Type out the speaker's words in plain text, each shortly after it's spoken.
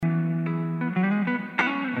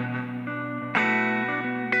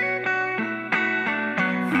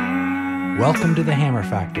Welcome to the Hammer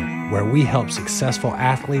Factor, where we help successful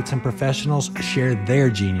athletes and professionals share their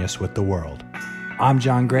genius with the world. I'm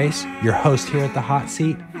John Grace, your host here at the Hot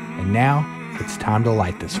Seat, and now it's time to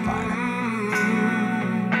light this fire.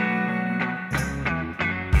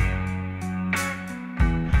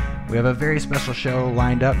 We have a very special show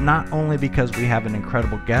lined up, not only because we have an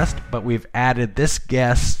incredible guest, but we've added this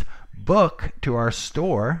guest's book to our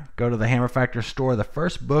store. Go to the Hammer Factor store, the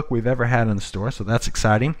first book we've ever had in the store, so that's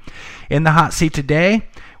exciting. In the hot seat today,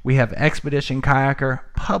 we have expedition kayaker,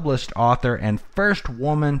 published author, and first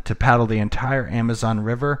woman to paddle the entire Amazon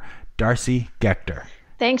River, Darcy Goechter.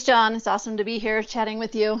 Thanks, John. It's awesome to be here chatting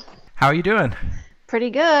with you. How are you doing? Pretty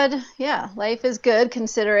good. Yeah, life is good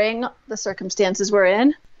considering the circumstances we're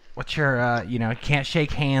in. What's your, can't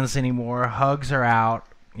shake hands anymore, hugs are out,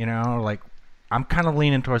 I'm kind of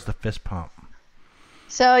leaning towards the fist pump.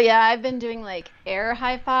 So, yeah, I've been doing air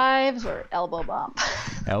high fives or elbow bump.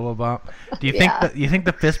 Elbow bump. Do you think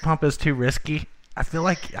the fist pump is too risky? I feel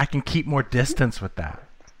like I can keep more distance with that.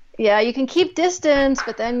 Yeah, you can keep distance,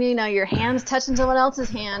 but then, your hand's touching someone else's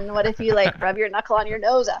hand. What if you, rub your knuckle on your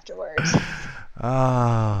nose afterwards?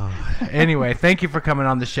 Oh, anyway, thank you for coming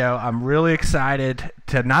on the show. I'm really excited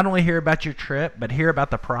to not only hear about your trip, but hear about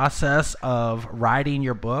the process of writing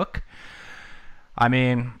your book. I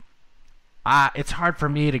mean, it's hard for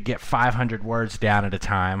me to get 500 words down at a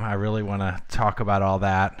time. I really want to talk about all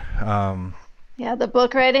that. Yeah, the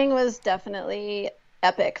book writing was definitely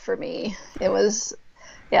epic for me. It was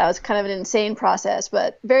kind of an insane process,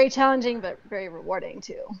 but very challenging, but very rewarding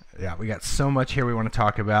too. Yeah, we got so much here we want to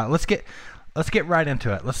talk about. Let's get right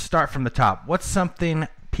into it. Let's start from the top. What's something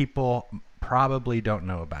people probably don't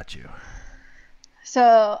know about you?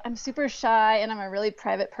 So I'm super shy and I'm a really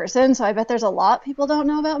private person. So I bet there's a lot people don't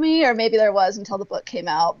know about me, or maybe there was until the book came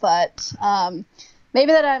out. But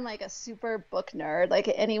maybe that I'm a super book nerd.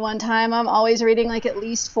 At any one time, I'm always reading at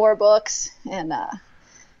least 4 books. And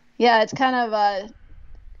it's kind of a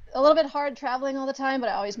little bit hard traveling all the time, but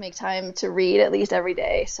I always make time to read at least every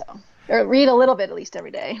day. Or read a little bit at least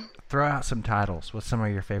every day. Throw out some titles. What's some of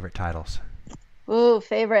your favorite titles? Ooh,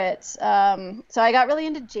 favorites. So I got really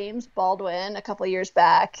into James Baldwin a couple of years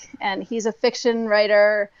back, and he's a fiction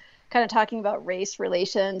writer kind of talking about race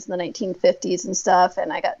relations in the 1950s and stuff,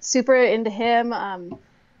 and I got super into him.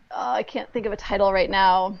 I can't think of a title right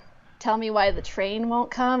now. Tell Me Why the Train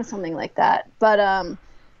Won't Come, something like that. But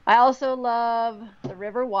I also love The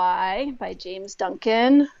River Why by James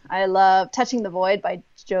Duncan. I love Touching the Void by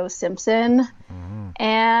Joe Simpson.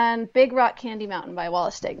 And Big Rock Candy Mountain by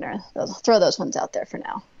Wallace Stegner. Throw those ones out there for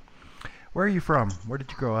now. Where are you from? Where did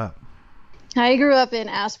you grow up? I grew up in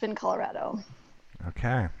Aspen, Colorado.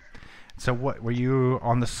 Okay. So what were you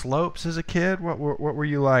on the slopes as a kid? What were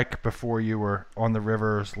you like before you were on the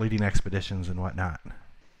rivers leading expeditions and whatnot?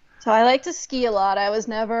 So I like to ski a lot. I was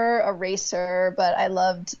never a racer, but I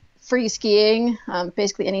loved free skiing,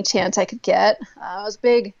 basically any chance I could get. I was a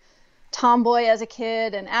big tomboy as a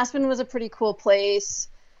kid, and Aspen was a pretty cool place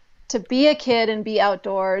to be a kid and be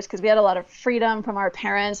outdoors because we had a lot of freedom from our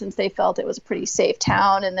parents since they felt it was a pretty safe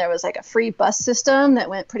town, and there was a free bus system that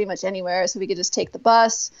went pretty much anywhere, so we could just take the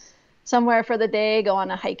bus somewhere for the day, go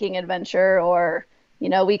on a hiking adventure, or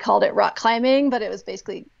we called it rock climbing, but it was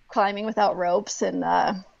basically climbing without ropes, and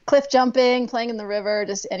cliff jumping, playing in the river,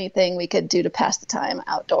 just anything we could do to pass the time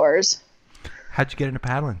outdoors. How'd you get into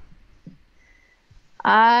paddling?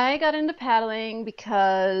 I got into paddling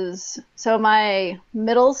because my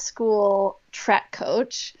middle school track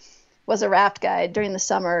coach was a raft guide during the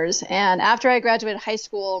summers. And after I graduated high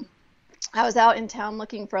school, I was out in town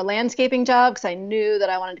looking for a landscaping job because I knew that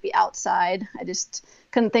I wanted to be outside. I just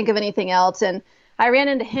couldn't think of anything else. And I ran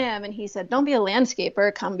into him and he said, "Don't be a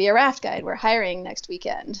landscaper, come be a raft guide. We're hiring next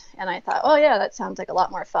weekend." And I thought, oh yeah, that sounds like a lot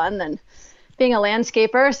more fun than being a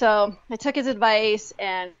landscaper. So I took his advice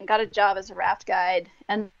and got a job as a raft guide.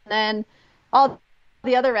 And then all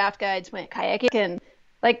the other raft guides went kayaking, and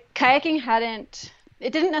kayaking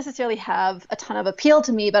didn't necessarily have a ton of appeal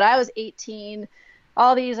to me, but I was 18.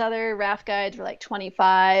 All these other raft guides were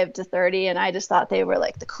 25 to 30, and I just thought they were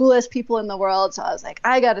the coolest people in the world. So I was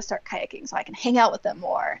I got to start kayaking so I can hang out with them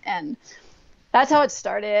more. And that's how it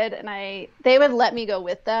started. And they would let me go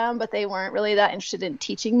with them, but they weren't really that interested in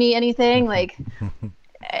teaching me anything.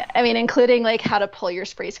 Including how to pull your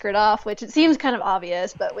spray skirt off, which it seems kind of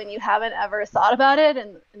obvious, but when you haven't ever thought about it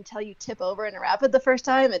and until you tip over in a rapid the first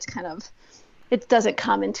time, it doesn't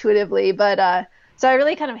come intuitively. But so I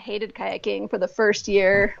really kind of hated kayaking for the first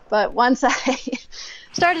year. But once I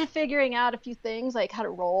started figuring out a few things like how to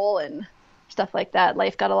roll and stuff like that,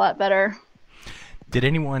 life got a lot better. Did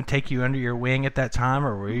anyone take you under your wing at that time,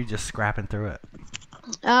 or were you just scrapping through it?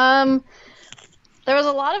 Um, there was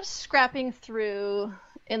a lot of scrapping through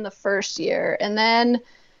in the first year, and then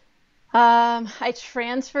I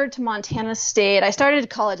transferred to Montana State. I started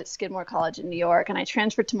college at Skidmore College in New York, and I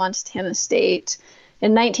transferred to Montana State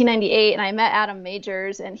in 1998, and I met Adam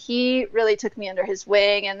Majors, and he really took me under his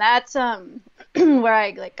wing, and that's where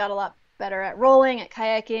I like got a lot better at rolling, at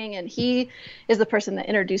kayaking, and he is the person that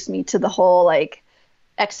introduced me to the whole like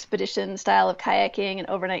expedition style of kayaking and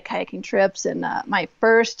overnight kayaking trips. And my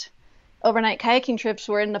first overnight kayaking trips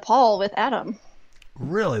were in Nepal with Adam.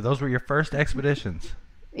 Really? Those were your first expeditions?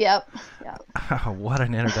 Yep. What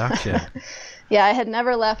an introduction. Yeah, I had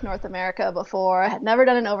never left North America before. I had never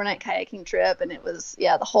done an overnight kayaking trip, and it was,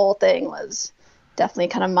 the whole thing was definitely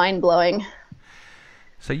kind of mind-blowing.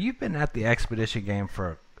 So you've been at the expedition game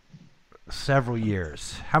for several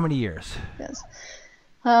years. How many years? Yes.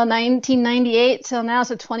 1998 till now,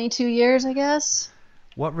 so 22 years, I guess.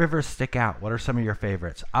 What rivers stick out? What are some of your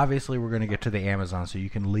favorites? Obviously, we're going to get to the Amazon, so you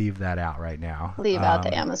can leave that out right now. Leave out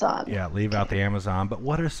the Amazon. Yeah, leave out the Amazon. But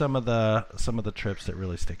what are some of the trips that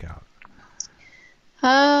really stick out?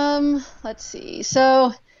 Let's see.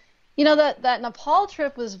 So, that Nepal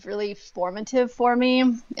trip was really formative for me,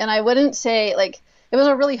 and I wouldn't say like it was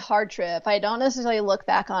a really hard trip. I don't necessarily look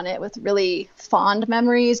back on it with really fond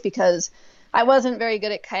memories because I wasn't very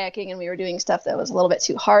good at kayaking, and we were doing stuff that was a little bit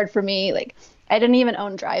too hard for me. Like I didn't even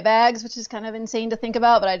own dry bags, which is kind of insane to think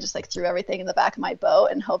about, but I just like threw everything in the back of my boat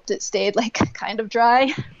and hoped it stayed like kind of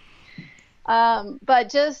dry. But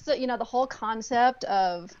just, the whole concept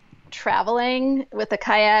of traveling with a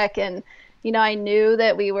kayak, and, I knew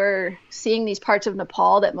that we were seeing these parts of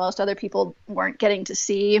Nepal that most other people weren't getting to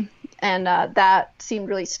see. And that seemed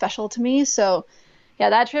really special to me. So yeah,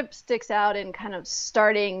 that trip sticks out in kind of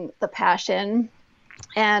starting the passion.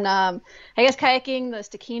 And I guess kayaking the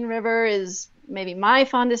Stikine River is maybe my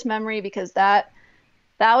fondest memory because that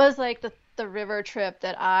was like the river trip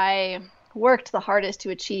that I worked the hardest to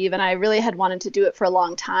achieve. And I really had wanted to do it for a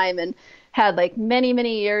long time and had like many,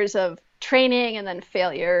 many years of training and then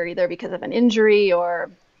failure, either because of an injury or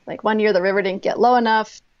like one year the river didn't get low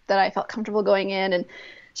enough that I felt comfortable going in. And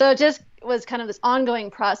so it just was kind of this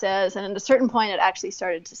ongoing process. And at a certain point, it actually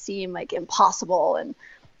started to seem like impossible.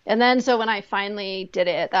 And then so when I finally did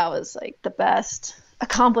it, that was like the best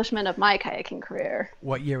accomplishment of my kayaking career.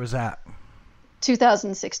 What year was that?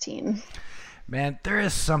 2016. Man, there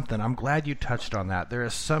is something. I'm glad you touched on that. There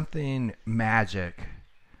is something magic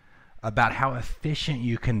about how efficient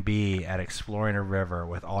you can be at exploring a river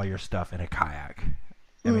with all your stuff in a kayak.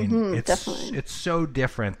 I mean, it's so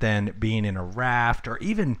different than being in a raft or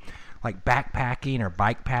even like backpacking or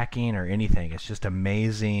bike packing or anything. It's just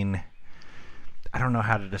amazing. I don't know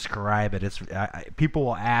how to describe it. People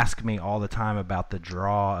will ask me all the time about the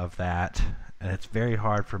draw of that, and it's very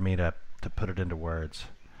hard for me to put it into words.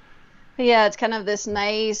 Yeah, it's kind of this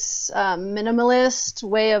nice minimalist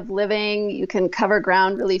way of living. You can cover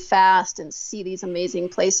ground really fast and see these amazing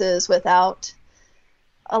places without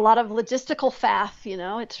a lot of logistical faff.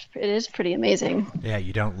 It is pretty amazing. Yeah,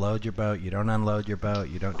 you don't load your boat, you don't unload your boat,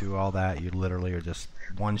 you don't do all that. You literally are just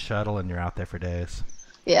one shuttle and you're out there for days.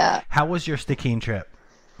 Yeah. How was your Stikine trip?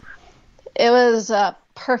 It was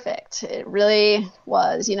perfect. It really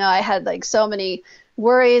was. I had like so many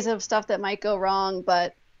worries of stuff that might go wrong,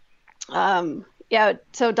 but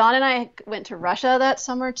so Don and I went to Russia that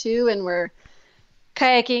summer too, and we're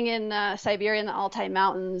kayaking in Siberia in the Altai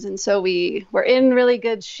Mountains. And so we were in really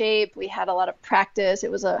good shape. We had a lot of practice.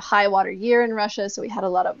 It was a high water year in Russia, so we had a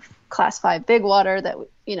lot of class 5 big water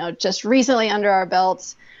that, just recently under our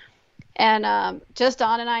belts. And just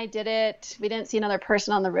Don and I did it. We didn't see another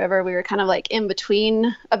person on the river. We were kind of like in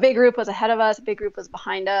between. A big group was ahead of us, a big group was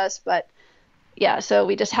behind us. But yeah, so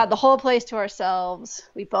we just had the whole place to ourselves.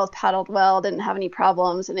 We both paddled well, didn't have any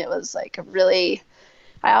problems. And it was like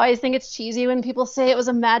I always think it's cheesy when people say it was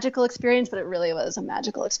a magical experience, but it really was a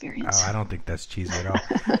magical experience. Oh, I don't think that's cheesy at all.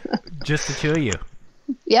 Just the two of you?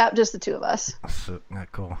 Yeah, just the two of us. So,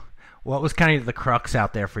 cool. What was kind of the crux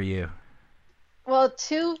out there for you? Well,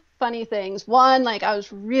 two funny things. One, like I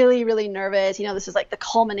was really, really nervous. This is like the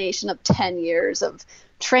culmination of 10 years of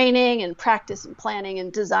training and practice and planning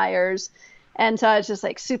and desires. And so I was just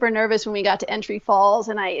like super nervous when we got to Entry Falls,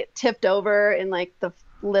 and I tipped over in like the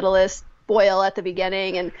littlest boil at the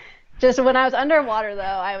beginning. And just when I was underwater though,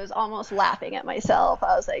 I was almost laughing at myself.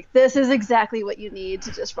 I was like, this is exactly what you need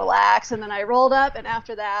to just relax. And then I rolled up, and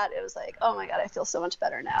after that it was like, oh my God, I feel so much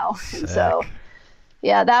better now. Sick. And so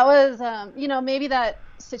yeah, that was, maybe that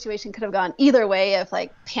situation could have gone either way. If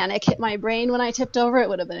like panic hit my brain when I tipped over, it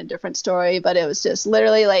would have been a different story. But it was just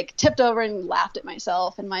literally like tipped over and laughed at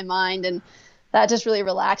myself in my mind. And that just really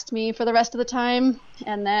relaxed me for the rest of the time.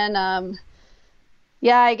 And then,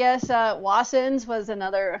 yeah, I guess Wassons was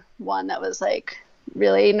another one that was like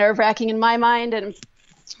really nerve-wracking in my mind. And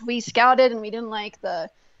we scouted and we didn't like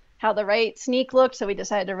how the right sneak looked, so we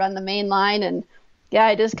decided to run the main line. And yeah,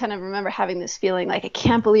 I just kind of remember having this feeling like, I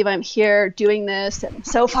can't believe I'm here doing this, and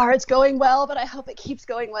so far it's going well, but I hope it keeps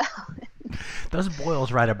going well. Those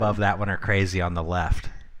boils right above that one are crazy on the left.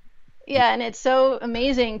 Yeah, and it's so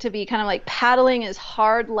amazing to be kind of like paddling as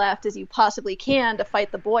hard left as you possibly can to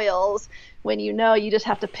fight the boils, when you know you just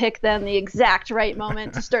have to pick then the exact right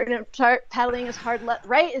moment to start paddling as hard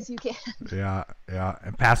right as you can. Yeah,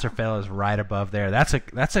 and pass or fail is right above there.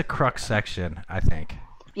 That's a crux section, I think.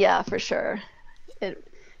 Yeah, for sure. It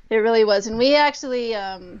really was. And we actually,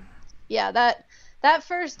 that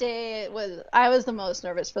first day, I was the most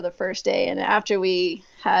nervous for the first day. And after we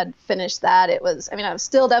had finished that, I was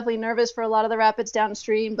still definitely nervous for a lot of the rapids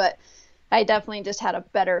downstream, but I definitely just had a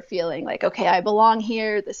better feeling like, okay, I belong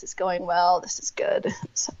here. This is going well. This is good.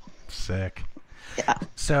 So. Sick. Yeah.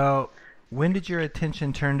 So when did your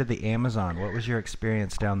attention turn to the Amazon? What was your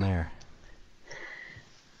experience down there?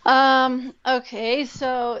 Okay,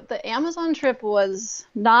 so the Amazon trip was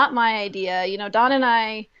not my idea. Don and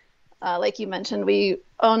I, like you mentioned, we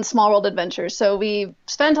own Small World Adventures. So we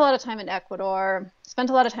spent a lot of time in Ecuador, spent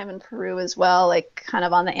a lot of time in Peru as well, like kind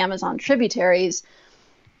of on the Amazon tributaries.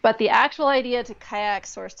 But the actual idea to kayak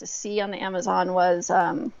Source to Sea on the Amazon was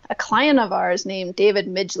a client of ours named David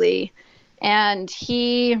Midgley. And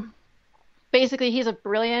he's a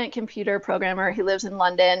brilliant computer programmer. He lives in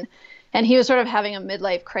London. And he was sort of having a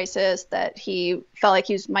midlife crisis that he felt like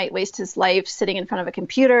he might waste his life sitting in front of a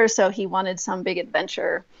computer. So he wanted some big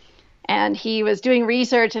adventure. And he was doing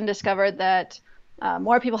research and discovered that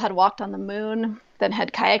more people had walked on the moon than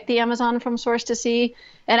had kayaked the Amazon from Source to Sea.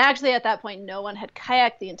 And actually at that point, no one had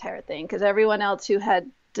kayaked the entire thing, because everyone else who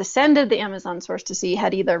had descended the Amazon Source to Sea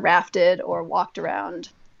had either rafted or walked around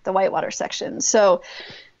the whitewater section. So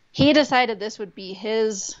he decided this would be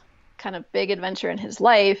his kind of big adventure in his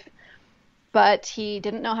life. But he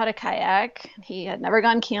didn't know how to kayak. He had never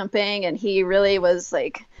gone camping, and he really was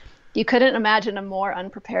like, you couldn't imagine a more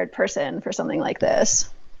unprepared person for something like this.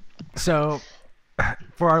 So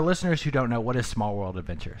for our listeners who don't know, what is Small World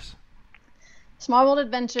Adventures? Small World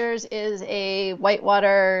Adventures is a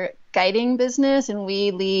whitewater guiding business, and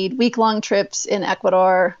we lead week-long trips in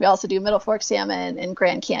Ecuador. We also do Middle Fork salmon and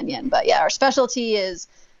Grand Canyon. But yeah, our specialty is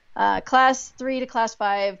class 3 to class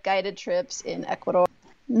 5 guided trips in Ecuador.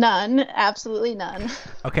 None, absolutely none.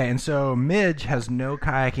 Okay, and so Midge has no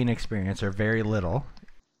kayaking experience, or very little.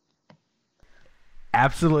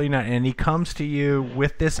 Absolutely none. And he comes to you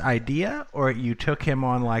with this idea, or you took him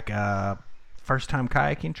on like a first-time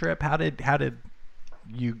kayaking trip? How did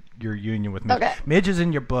your union with Midge? Okay. Midge is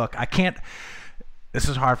in your book. This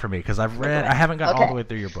is hard for me because I haven't got all the way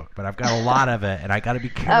through your book, but I've got a lot of it, and I got to be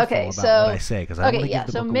careful about what I say because I don't want to give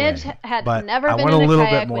the book away. So Midge had but never I been want in a little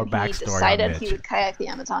kayak bit more when he backstory decided on Midge. he would kayak the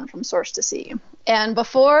Amazon from Source to Sea. And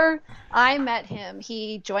before I met him,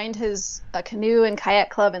 he joined a canoe and kayak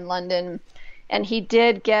club in London, and he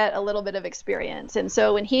did get a little bit of experience. And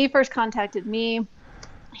so when he first contacted me,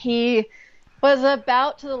 he was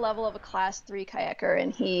about to the level of a class 3 kayaker,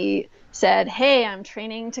 and he said, hey, I'm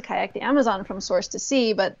training to kayak the Amazon from Source to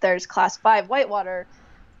Sea, but there's class 5 whitewater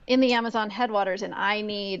in the Amazon headwaters, and I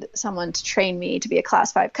need someone to train me to be a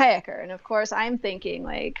class 5 kayaker. And of course I'm thinking,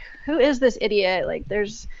 like, who is this idiot? Like,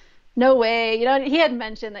 there's no way. He had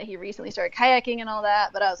mentioned that he recently started kayaking and all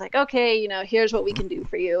that, but I was like, okay, here's what we can do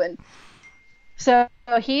for you. And so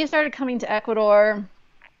he started coming to Ecuador,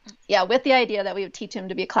 with the idea that we would teach him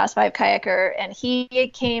to be a class 5 kayaker. And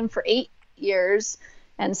he came for 8 years,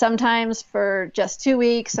 and sometimes for just 2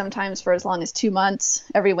 weeks, sometimes for as long as 2 months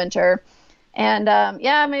every winter. And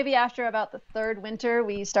maybe after about the third winter,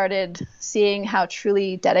 we started seeing how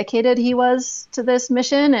truly dedicated he was to this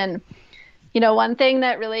mission. And, one thing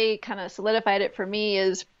that really kind of solidified it for me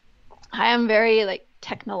is I am very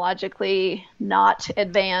technologically not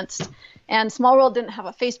advanced, and Small World didn't have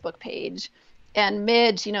a Facebook page. And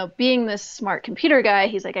Midge, being this smart computer guy,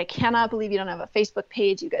 he's like, I cannot believe you don't have a Facebook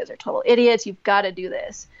page. You guys are total idiots. You've got to do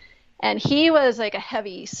this. And he was like a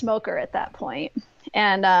heavy smoker at that point.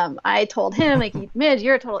 And I told him, Midge,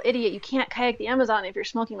 you're a total idiot. You can't kayak the Amazon if you're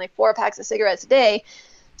smoking 4 packs of cigarettes a day.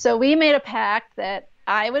 So we made a pact that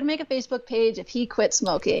I would make a Facebook page if he quit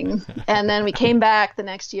smoking. And then we came back the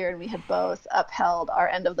next year, and we had both upheld our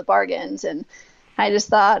end of the bargains. And I just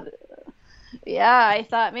thought,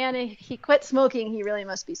 man, if he quit smoking, he really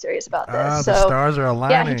must be serious about this. The stars are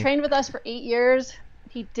aligning. Yeah, he trained with us for 8 years.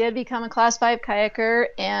 He did become a Class 5 kayaker,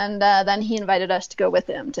 and then he invited us to go with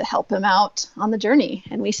him to help him out on the journey,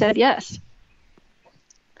 and we said yes.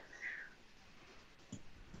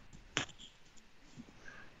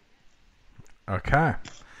 Okay.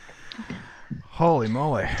 Holy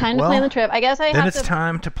moly. Time to plan the trip. I guess then it's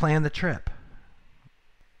time to plan the trip.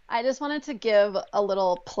 I just wanted to give a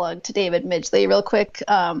little plug to David Midgley real quick.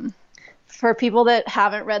 For people that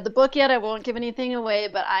haven't read the book yet, I won't give anything away,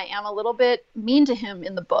 but I am a little bit mean to him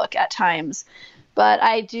in the book at times. But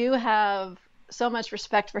I do have so much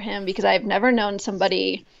respect for him because I've never known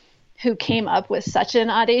somebody who came up with such an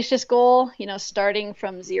audacious goal, you know, starting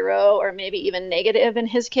from zero or maybe even negative in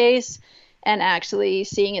his case, and actually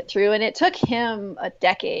seeing it through. And it took him a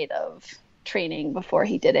decade of training before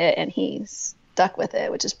he did it, and he stuck with it,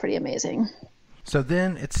 which is pretty amazing. So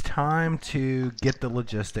then it's time to get the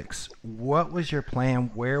logistics. What was your plan?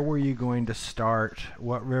 Where were you going to start?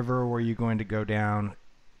 What river were you going to go down?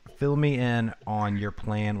 Fill me in on your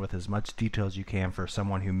plan with as much detail as you can for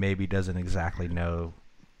someone who maybe doesn't exactly know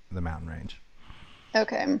the mountain range.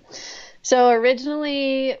 Okay. So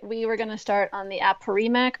originally we were going to start on the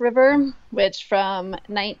Apurimac River, which from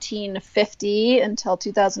 1950 until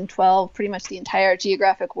 2012, pretty much the entire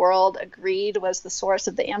geographic world agreed was the source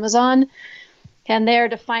of the Amazon. And they're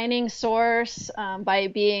defining source by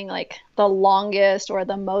being like the longest or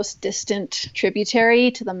the most distant tributary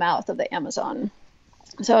to the mouth of the Amazon.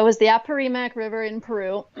 So it was the Apurimac River in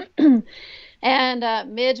Peru.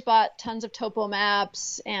 And Midge bought tons of topo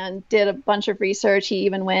maps and did a bunch of research. He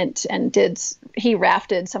even went and he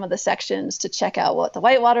rafted some of the sections to check out what the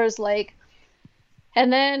whitewater is like.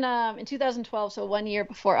 And then in 2012, so 1 year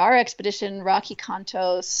before our expedition, Rocky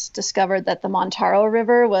Contos discovered that the Montaro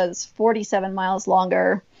River was 47 miles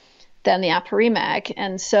longer than the Apurimac.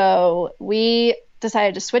 And so we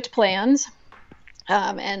decided to switch plans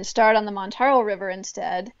and start on the Montaro River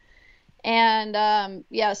instead. And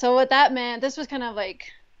so what that meant, this was kind of like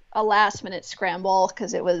a last minute scramble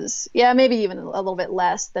because it was, maybe even a little bit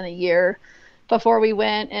less than a year before we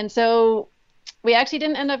went. And so we actually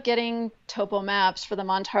didn't end up getting topo maps for the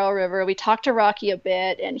Montaro River. We talked to Rocky a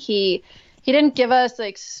bit, and he didn't give us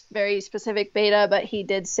like very specific beta, but he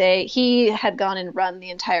did say he had gone and run the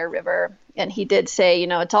entire river. And he did say, you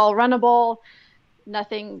know, it's all runnable,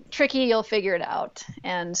 nothing tricky, you'll figure it out.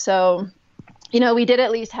 And so, you know, we did at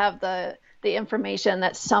least have the information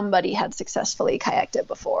that somebody had successfully kayaked it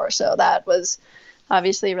before. So that was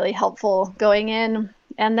obviously really helpful going in.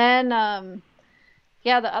 And then,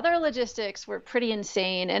 the other logistics were pretty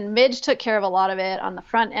insane. And Midge took care of a lot of it on the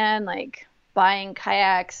front end, like buying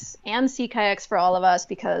kayaks and sea kayaks for all of us,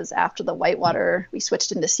 because after the whitewater, we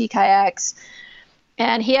switched into sea kayaks.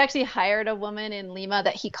 And he actually hired a woman in Lima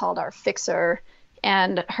that he called our fixer.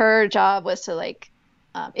 And her job was to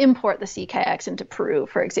import the sea kayaks into Peru,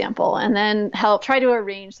 for example, and then help try to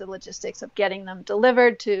arrange the logistics of getting them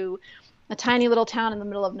delivered to a tiny little town in the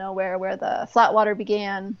middle of nowhere where the flat water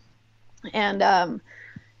began. And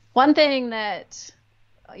one thing that,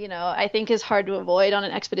 you know, I think is hard to avoid on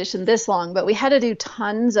an expedition this long, but we had to do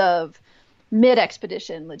tons of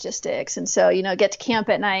mid-expedition logistics. And so, you know, get to camp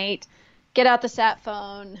at night, get out the sat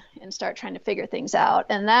phone and start trying to figure things out.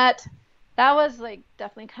 And that was like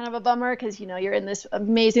definitely kind of a bummer because, you know, you're in this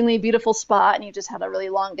amazingly beautiful spot and you just had a really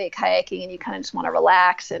long day kayaking and you kind of just want to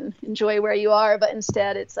relax and enjoy where you are. But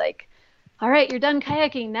instead it's like, all right, you're done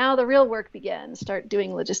kayaking. Now the real work begins. Start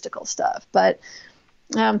doing logistical stuff. But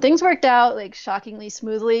things worked out like shockingly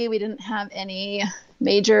smoothly. We didn't have any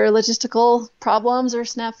major logistical problems or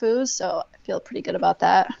snafus. So I feel pretty good about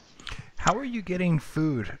that. How are you getting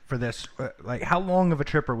food for this? Like, how long of a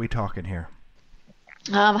trip are we talking here?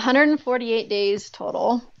 148 days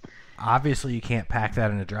total. Obviously, you can't pack that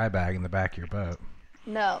in a dry bag in the back of your boat.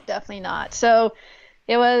 No, definitely not. So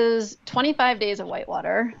it was 25 days of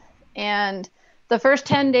whitewater. And the first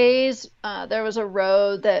 10 days, there was a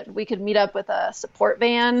road that we could meet up with a support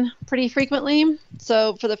van pretty frequently.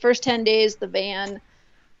 So for the first 10 days, the van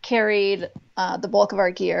carried the bulk of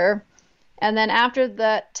our gear. And then after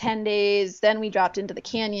that 10 days, then we dropped into the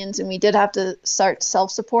canyons and we did have to start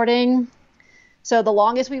self-supporting. So the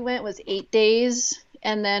longest we went was 8 days.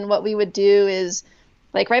 And then what we would do is,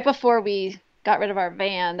 like right before we got rid of our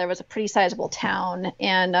van, there was a pretty sizable town.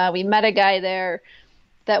 And we met a guy there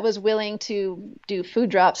that was willing to do food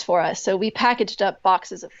drops for us. So we packaged up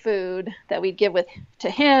boxes of food that we'd give to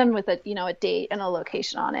him with a date and a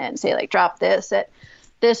location on it and say, like, drop this at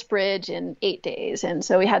this bridge in 8 days. And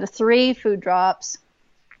so we had 3 food drops.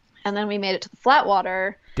 And then we made it to the flat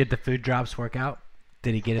water. Did the food drops work out?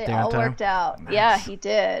 Did he get it there on time? They all worked out. Nice. Yeah, he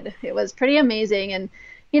did. It was pretty amazing. And,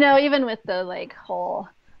 you know, even with the whole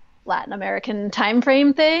Latin American time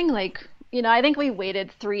frame thing. Like, I think we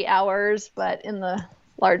waited 3 hours, but in the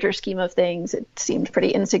larger scheme of things, it seemed pretty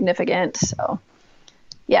insignificant. So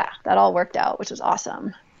yeah, that all worked out, which was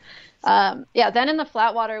awesome. Yeah, then in the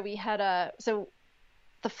Flatwater, we had so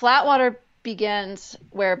the Flatwater begins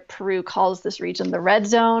where Peru calls this region the Red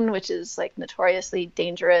Zone, which is like notoriously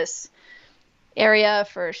dangerous area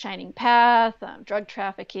for Shining Path, drug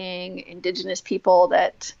trafficking, indigenous people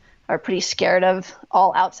that are pretty scared of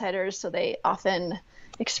all outsiders, so they often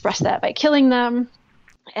express that by killing them.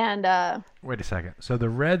 And wait a second. So the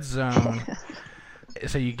Red Zone.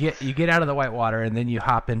 So you get out of the Whitewater and then you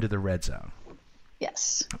hop into the Red Zone.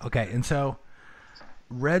 Yes. Okay, and so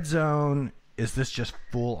Red Zone, is this just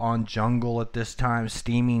full on jungle at this time?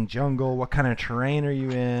 Steaming jungle? What kind of terrain are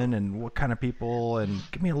you in, and what kind of people? And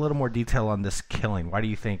give me a little more detail on this killing. Why do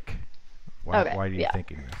you think? Why are you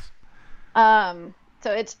thinking this?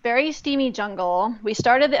 So it's very steamy jungle. We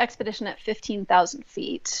started the expedition at 15,000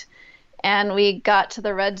 feet. And we got to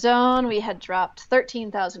the Red Zone, we had dropped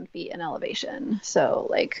 13,000 feet in elevation. So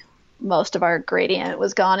like most of our gradient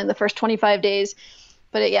was gone in the first 25 days.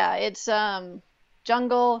 But it's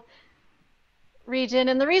jungle region.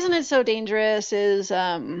 And the reason it's so dangerous is,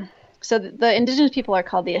 so the indigenous people are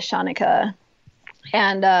called the Ashaninka.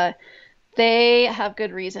 And they have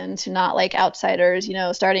good reason to not like outsiders,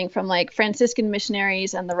 starting from like Franciscan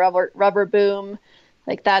missionaries and the rubber boom.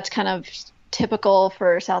 Like that's kind of typical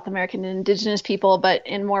for South American indigenous people, but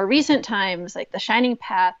in more recent times, like the Shining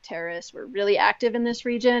Path terrorists were really active in this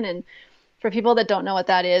region. And for people that don't know what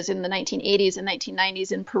that is, in the 1980s and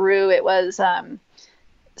 1990s in Peru, it was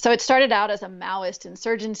so it started out as a Maoist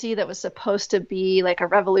insurgency that was supposed to be like a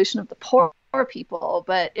revolution of the poor people,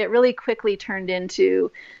 but it really quickly turned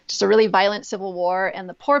into just a really violent civil war, and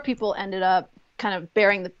the poor people ended up kind of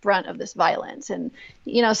bearing the brunt of this violence. And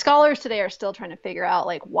scholars today are still trying to figure out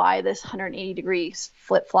like why this 180 degrees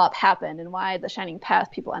flip-flop happened and why the Shining Path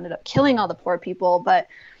people ended up killing all the poor people. But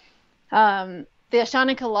the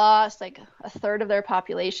Ashaninka lost like a third of their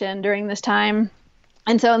population during this time.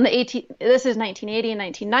 And so in this is 1980 and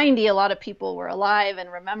 1990, a lot of people were alive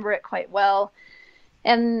and remember it quite well.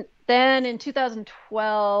 And then in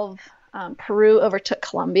 2012, Peru overtook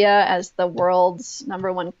Colombia as the world's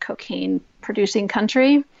 #1 cocaine producing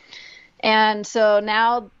country. And so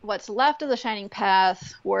now what's left of the Shining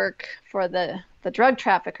Path work for the drug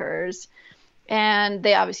traffickers, and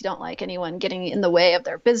they obviously don't like anyone getting in the way of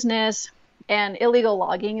their business. And illegal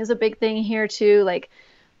logging is a big thing here too. Like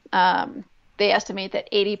they estimate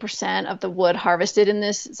that 80% of the wood harvested in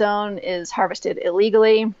this zone is harvested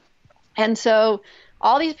illegally. And so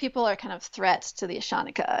all these people are kind of threats to the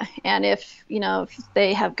Ashaninka. And if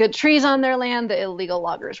they have good trees on their land, the illegal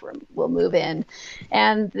loggers will move in.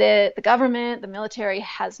 And the government, the military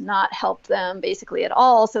has not helped them basically at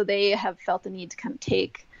all. So they have felt the need to kind of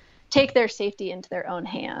take their safety into their own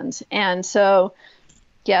hands. And so,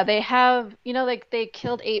 yeah, they have, they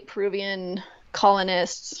killed 8 Peruvian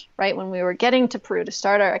colonists right when we were getting to Peru to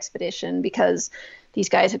start our expedition, because these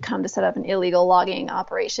guys had come to set up an illegal logging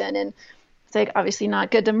operation. And it's like obviously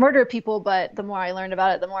not good to murder people, but the more I learned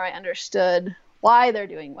about it, the more I understood why they're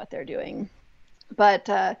doing what they're doing.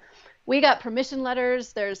 But we got permission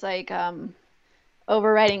letters. There's like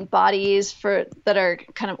overriding bodies that are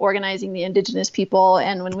kind of organizing the indigenous people.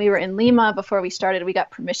 And when we were in Lima before we started, we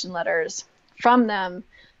got permission letters from them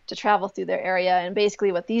to travel through their area. And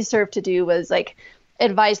basically what these served to do was like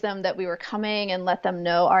advise them that we were coming and let them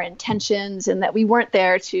know our intentions and that we weren't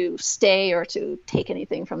there to stay or to take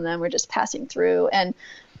anything from them. We're just passing through. And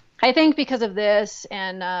I think because of this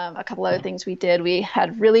and a couple other things we did, we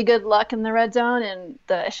had really good luck in the Red Zone. And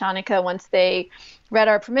the Ashaninka, once they read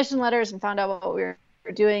our permission letters and found out what we were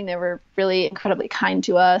doing, they were really incredibly kind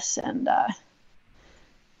to us. And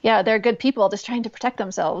they're good people just trying to protect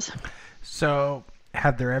themselves. So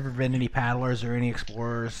have there ever been any paddlers or any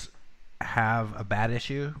explorers have a bad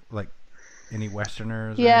issue, like any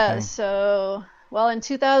Westerners? Yeah, so in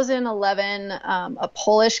 2011, a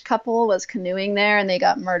Polish couple was canoeing there and they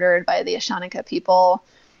got murdered by the Ashaninka people.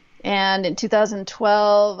 And in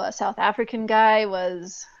 2012, a South African guy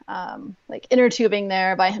was inner tubing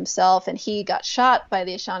there by himself, and he got shot by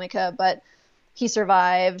the Ashaninka, but he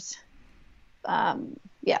survived.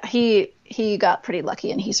 He got pretty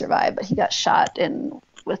lucky and he survived, but he got shot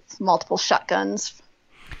with multiple shotguns.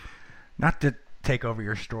 Not to take over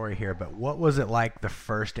your story here, but what was it like the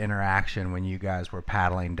first interaction when you guys were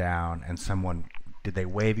paddling down and did they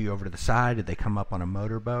wave you over to the side? Did they come up on a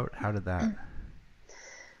motorboat? How did that?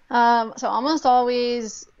 So almost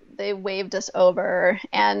always they waved us over.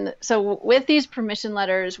 And so with these permission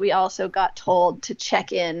letters, we also got told to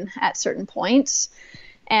check in at certain points.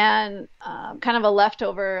 and kind of a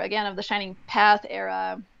leftover again of the Shining Path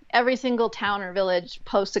era. Every single town or village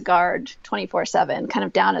posts a guard 24/7, kind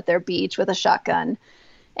of down at their beach with a shotgun.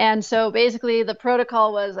 And so basically the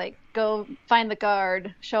protocol was like, go find the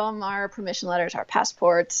guard, show him our permission letters, our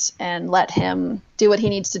passports, and let him do what he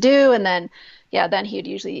needs to do. And then, then he'd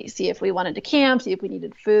usually see if we wanted to camp, see if we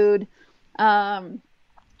needed food.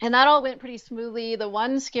 And that all went pretty smoothly. The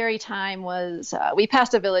one scary time was we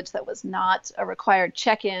passed a village that was not a required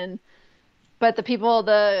check-in, but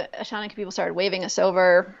the Ashanti people started waving us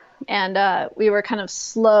over, and we were kind of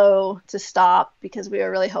slow to stop because we were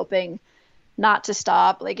really hoping not to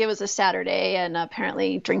stop. Like, it was a Saturday, and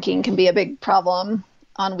apparently drinking can be a big problem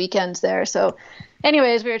on weekends there. So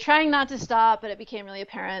anyways, we were trying not to stop, but it became really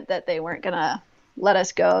apparent that they weren't going to let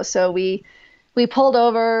us go. So we pulled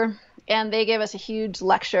over, and they gave us a huge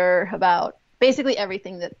lecture about basically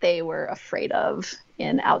everything that they were afraid of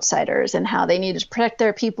in outsiders and how they needed to protect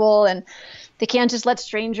their people, and they can't just let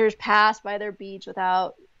strangers pass by their beach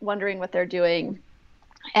without wondering what they're doing.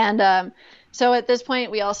 And so at this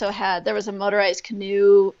point, there was a motorized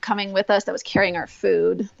canoe coming with us that was carrying our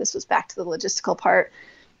food. This was back to the logistical part.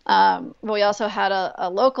 But we also had a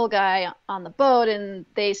local guy on the boat, and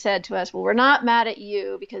they said to us, well, we're not mad at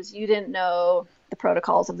you because you didn't know the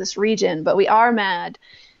protocols of this region, but we are mad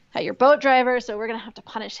at your boat driver, so we're going to have to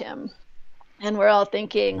punish him. And we're all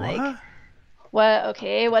thinking, like,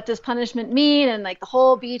 what does punishment mean? And like the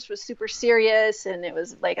whole beach was super serious, and it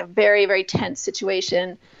was like a very, very tense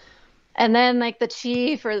situation. And then like the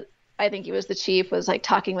chief, or I think he was the chief, was like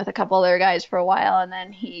talking with a couple other guys for a while, and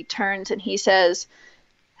then he turns and he says,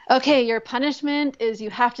 okay, your punishment is you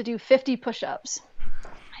have to do 50 push-ups.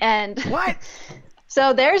 And what?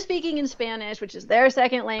 So they're speaking in Spanish, which is their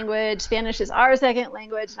second language. Spanish is our second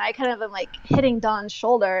language. And I kind of am like hitting Don's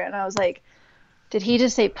shoulder, and I was like, did he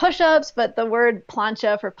just say push-ups? But the word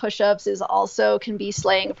plancha for push-ups can be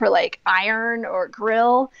slang for like iron or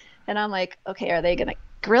grill. And I'm like, okay, are they going to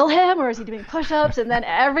grill him, or is he doing push-ups? And then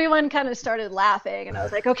everyone kind of started laughing, and I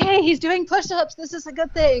was like, okay, he's doing push-ups. This is a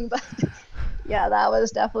good thing. But yeah, that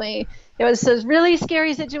was definitely, it was a really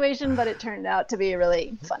scary situation, but it turned out to be a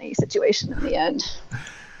really funny situation in the end.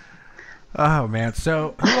 Oh man.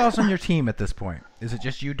 So who else on your team at this point? Is it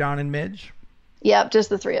just you, Don, and Midge? Yep, just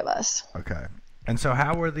the three of us. Okay. And so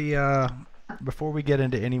how were before we get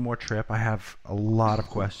into any more trip, I have a lot of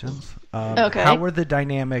questions. Okay. How were the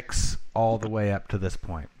dynamics all the way up to this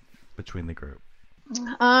point between the group?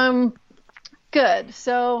 Good.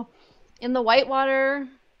 So in the Whitewater,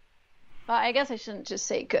 I guess I shouldn't just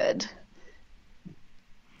say good.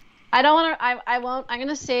 I don't want to, I won't, I'm going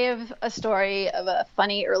to save a story of a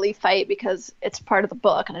funny early fight because it's part of the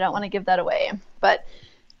book and I don't want to give that away. But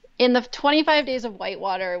in the 25 days of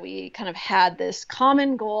Whitewater, we kind of had this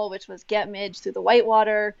common goal, which was get Midge through the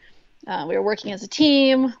Whitewater. We were working as a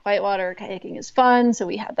team. Whitewater kayaking is fun, so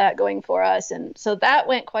we had that going for us. And so that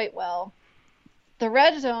went quite well. The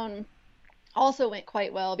red zone also went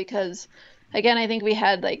quite well because, again, I think we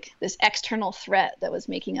had like this external threat that was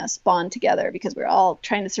making us bond together because we were all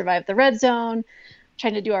trying to survive the red zone,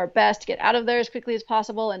 trying to do our best to get out of there as quickly as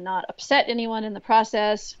possible and not upset anyone in the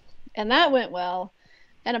process. And that went well.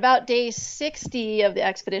 And about day 60 of the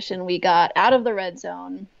expedition, we got out of the red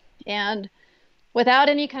zone. And without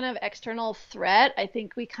any kind of external threat, I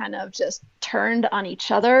think we kind of just turned on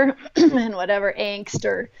each other and whatever angst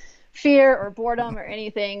or fear or boredom or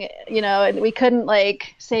anything, and we couldn't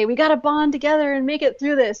like say, we got to bond together and make it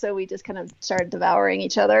through this. So we just kind of started devouring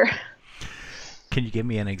each other. Can you give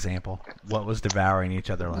me an example? What was devouring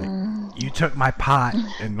each other like? You took my pot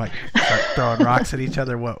and like start throwing rocks at each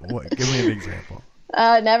other. What? Give me an example.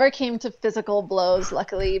 Never came to physical blows,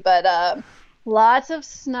 luckily, but lots of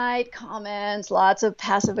snide comments, lots of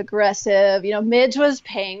passive aggressive. Midge was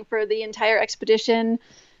paying for the entire expedition,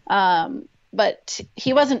 but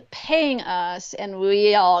he wasn't paying us, and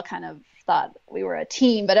we all kind of thought we were a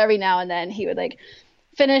team. But every now and then he would like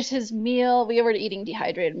finish his meal. We were eating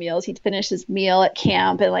dehydrated meals. He'd finish his meal at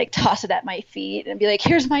camp and like toss it at my feet and be like,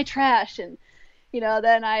 "Here's my trash." And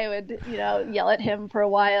then I would yell at him for a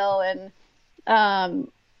while. And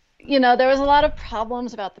there was a lot of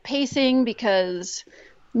problems about the pacing because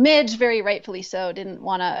Midge, very rightfully so, didn't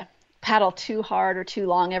want to paddle too hard or too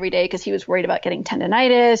long every day because he was worried about getting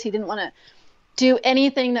tendonitis. He didn't want to do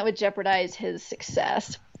anything that would jeopardize his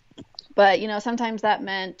success. But, sometimes that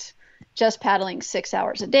meant just paddling 6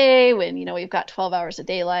 hours a day when, we've got 12 hours of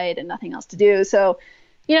daylight and nothing else to do. So,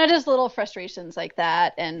 just little frustrations like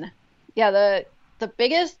that. And yeah, the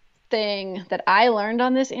biggest thing that I learned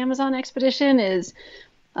on this Amazon expedition is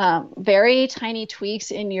Very tiny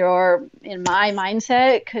tweaks in my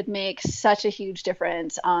mindset could make such a huge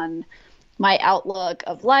difference on my outlook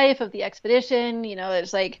of life, of the expedition.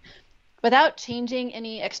 It's like without changing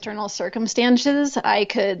any external circumstances, I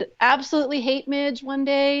could absolutely hate Midge one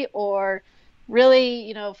day or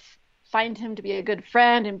really, find him to be a good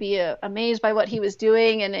friend and be amazed by what he was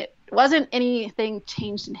doing. And it wasn't anything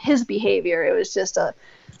changed in his behavior. It was just a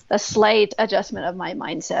slight adjustment of my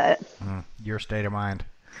mindset. Your state of mind.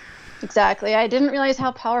 Exactly. I didn't realize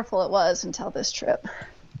how powerful it was until this trip.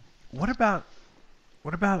 What about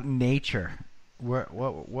nature? What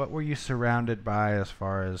were you surrounded by as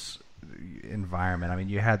far as environment? I mean,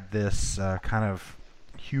 you had this kind of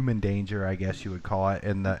human danger, I guess you would call it,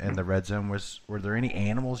 in the red zone. Were there any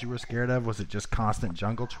animals you were scared of? Was it just constant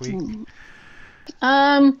jungle tweak?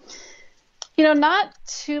 Not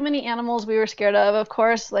too many animals we were scared of. Of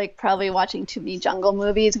course, like probably watching too many jungle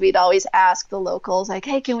movies, we'd always ask the locals, like,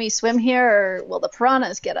 hey, can we swim here or will the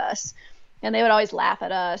piranhas get us? And they would always laugh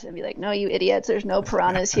at us and be like, no, you idiots, there's no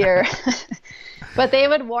piranhas here. But they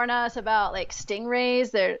would warn us about like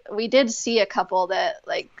stingrays. We did see a couple that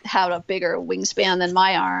like had a bigger wingspan than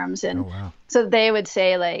my arms. And so they would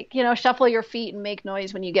say like, shuffle your feet and make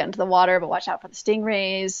noise when you get into the water, but watch out for the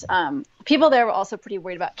stingrays. People there were also pretty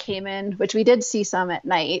worried about caiman, which we did see some at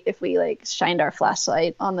night if we like shined our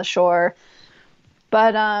flashlight on the shore.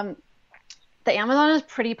 But the Amazon is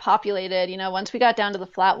pretty populated. Once we got down to the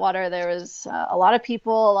flat water, there was a lot of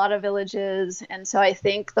people, a lot of villages. And so I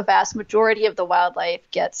think the vast majority of the wildlife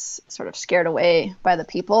gets sort of scared away by the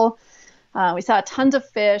people. We saw tons of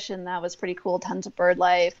fish, and that was pretty cool, tons of bird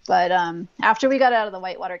life. But after we got out of the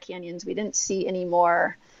whitewater canyons, we didn't see any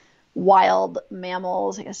more wild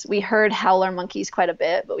mammals. I guess we heard howler monkeys quite a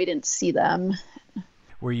bit, but we didn't see them.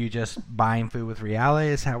 Were you just buying food with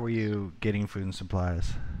reales? How were you getting food and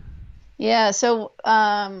supplies? Yeah, so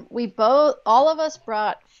all of us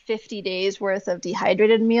brought 50 days worth of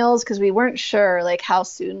dehydrated meals because we weren't sure like how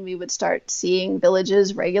soon we would start seeing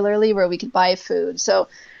villages regularly where we could buy food. So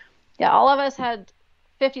yeah, all of us had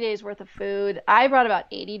 50 days worth of food. I brought about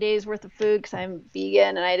 80 days worth of food because I'm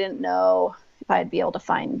vegan and I didn't know if I'd be able to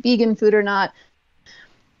find vegan food or not.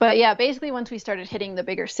 But yeah, basically once we started hitting the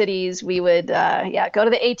bigger cities, we would go to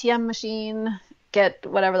the ATM machine, get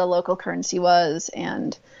whatever the local currency was,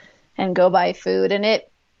 and go buy food. And it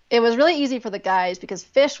was really easy for the guys because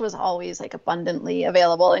fish was always like abundantly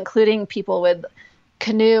available, including people would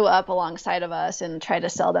canoe up alongside of us and try to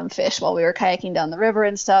sell them fish while we were kayaking down the river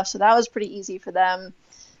and stuff. So that was pretty easy for them.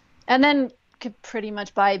 And then could pretty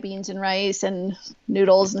much buy beans and rice and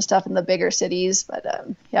noodles and stuff in the bigger cities. But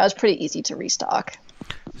it was pretty easy to restock.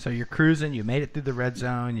 So you're cruising, you made it through the red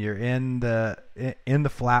zone, you're in the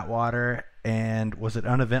flat water. And was it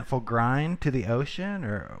uneventful grind to the ocean,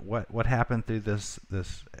 or what happened through this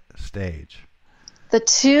stage? The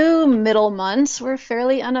 2 middle months were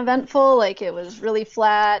fairly uneventful. Like it was really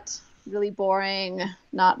flat, really boring,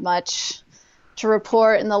 not much to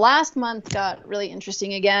report. And the last month got really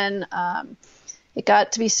interesting again. It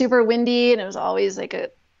got to be super windy, and it was always like a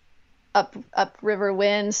up river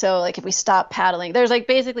wind. So like if we stopped paddling, there's like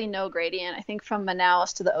basically no gradient. I think from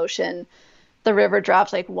Manaus to the ocean, the river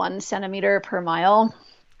drops like 1 centimeter per mile.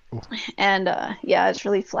 Ooh. And it's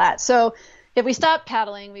really flat. So if we stopped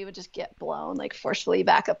paddling, we would just get blown like forcefully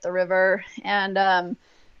back up the river. And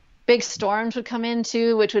big storms would come in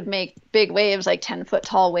too, which would make big waves, like 10-foot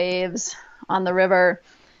tall waves on the river.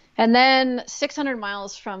 And then 600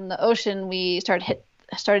 miles from the ocean, we started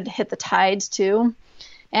to hit the tides too.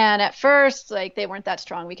 And at first, like they weren't that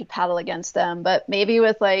strong. We could paddle against them, but maybe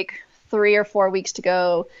with like 3 or 4 weeks to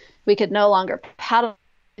go, we could no longer paddle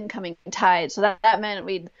incoming tide. So that meant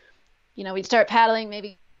we'd start paddling,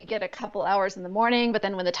 maybe get a couple hours in the morning, but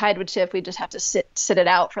then when the tide would shift, we'd just have to sit it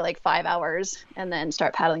out for like 5 hours and then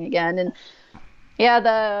start paddling again. And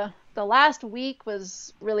yeah, the last week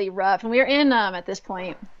was really rough. And we were in, at this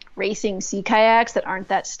point, racing sea kayaks that aren't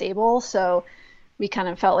that stable. So we kind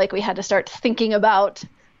of felt like we had to start thinking about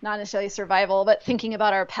not necessarily survival, but thinking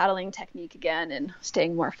about our paddling technique again and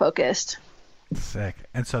staying more focused. Sick.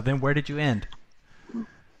 And so then where did you end?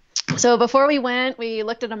 So before we went, we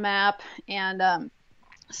looked at a map and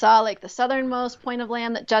saw like the southernmost point of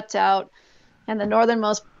land that juts out and the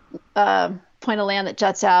northernmost point of land that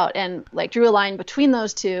juts out, and like drew a line between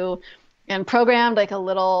those two and programmed like a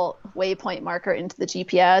little waypoint marker into the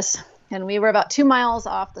GPS. And we were about 2 miles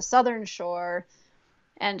off the southern shore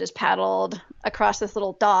and just paddled across this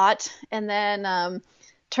little dot, and then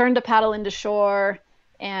turned to paddle into shore.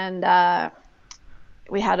 And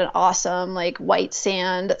we had an awesome like white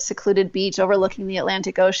sand secluded beach overlooking the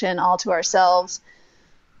Atlantic Ocean all to ourselves.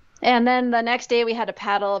 And then the next day we had to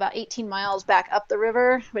paddle about 18 miles back up the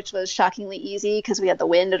river, which was shockingly easy because we had the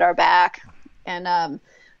wind at our back. And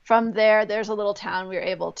from there, there's a little town we were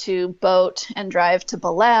able to boat and drive to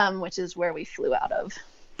Belém, which is where we flew out of.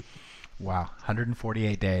 Wow,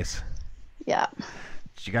 148 days. Yeah.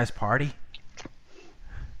 Did you guys party?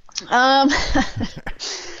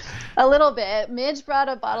 A little bit. Midge brought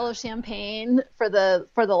a bottle of champagne for the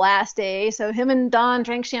last day. So him and Don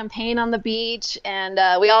drank champagne on the beach, and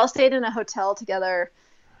we all stayed in a hotel together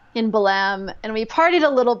in Belém, and we partied a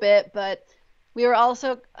little bit, but we were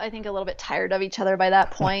also, I think, a little bit tired of each other by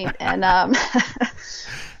that point. And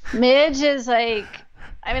Midge is like,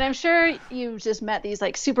 I mean, I'm sure you've just met these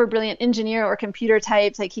like super brilliant engineer or computer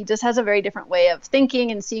types. Like he just has a very different way of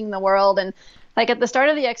thinking and seeing the world. And like at the start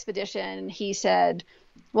of the expedition, he said,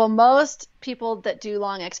 well, most people that do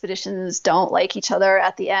long expeditions don't like each other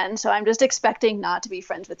at the end. So I'm just expecting not to be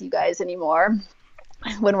friends with you guys anymore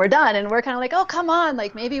when we're done. And we're kind of like, oh, come on,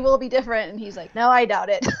 like maybe we'll be different. And he's like, no, I doubt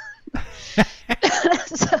it.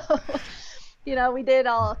 So, you know, we did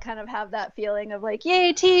all kind of have that feeling of like,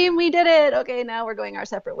 yay, team, we did it. Okay, now we're going our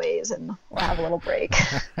separate ways and we'll have a little break.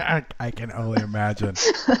 I can only imagine.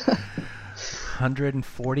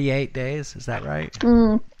 148 days, is that right?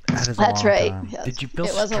 That is a That's long right. time. Yes. Did you feel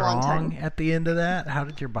It was a long strong time. at the end of that? How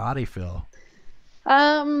did your body feel?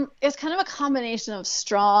 It's kind of a combination of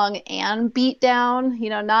strong and beat down, you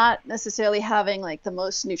know, not necessarily having like the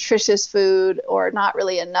most nutritious food or not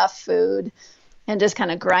really enough food and just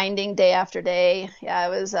kind of grinding day after day. Yeah, it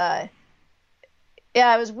was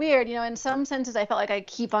weird. You know, in some senses, I felt like I'd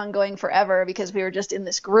keep on going forever because we were just in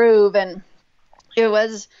this groove, and it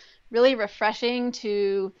was really refreshing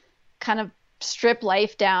to kind of strip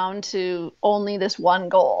life down to only this one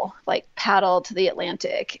goal, like paddle to the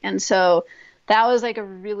Atlantic. And so that was like a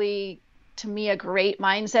really, to me, a great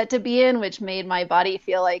mindset to be in, which made my body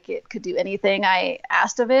feel like it could do anything I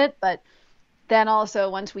asked of it. But then also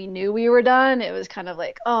once we knew we were done, it was kind of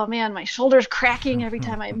like, oh man, my shoulder's cracking every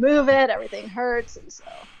time I move it, everything hurts. And so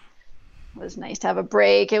it was nice to have a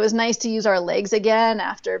break. It was nice to use our legs again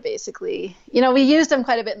after basically, you know, we used them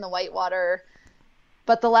quite a bit in the whitewater,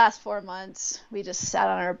 but the last 4 months we just sat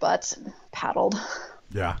on our butts and paddled.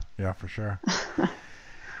 Yeah, for sure.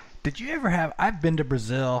 Did you ever have, I've been to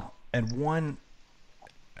Brazil, and one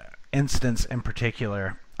instance in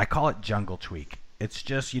particular, I call it jungle tweak. It's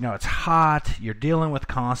just, you know, it's hot, you're dealing with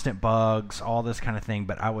constant bugs, all this kind of thing,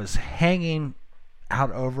 but I was hanging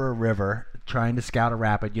out over a river trying to scout a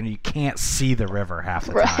rapid. You know, you can't see the river half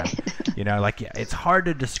the time. You know, like it's hard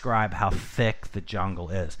to describe how thick the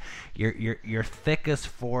jungle is. Your thickest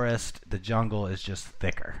forest, the jungle is just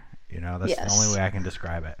thicker. You know, that's the only way I can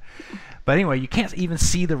describe it. But anyway, you can't even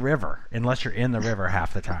see the river unless you're in the river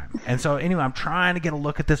half the time. And so anyway, I'm trying to get a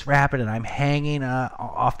look at this rapid, and I'm hanging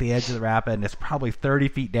off the edge of the rapid, and it's probably 30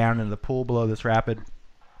 feet down into the pool below this rapid.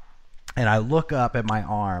 And I look up at my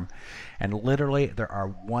arm, and literally there are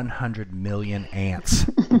 100 million ants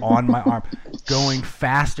on my arm going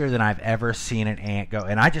faster than I've ever seen an ant go.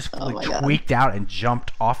 And I just fully tweaked out and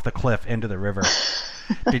jumped off the cliff into the river.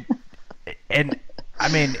 And I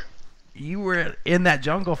mean, you were in that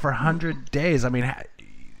jungle for 100 days. I mean,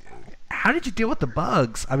 how did you deal with the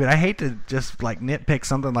bugs? I mean, I hate to just like nitpick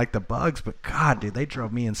something like the bugs, but God, dude, they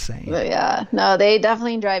drove me insane. But yeah, no, they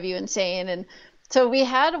definitely drive you insane. And so we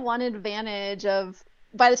had one advantage of,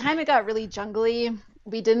 by the time it got really jungly,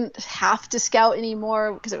 we didn't have to scout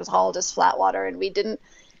anymore because it was all just flat water, and we didn't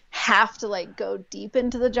have to like go deep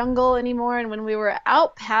into the jungle anymore. And when we were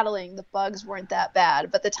out paddling, the bugs weren't that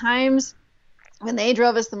bad. But the times when they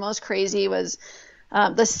drove us the most crazy was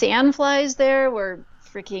the sandflies there were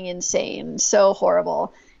freaking insane, so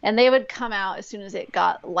horrible. And they would come out as soon as it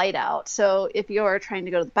got light out. So if you're trying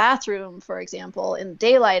to go to the bathroom, for example, in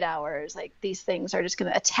daylight hours, like these things are just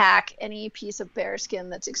going to attack any piece of bear skin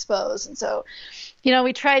that's exposed. And so, you know,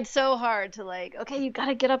 we tried so hard to like, okay, you got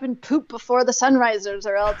to get up and poop before the sun rises,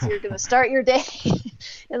 or else you're going to start your day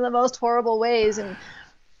in the most horrible ways. And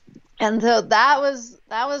so that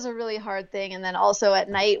was a really hard thing. And then also at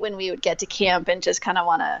night when we would get to camp and just kind of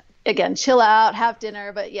want to, again, chill out, have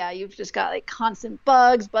dinner. But yeah, you've just got like constant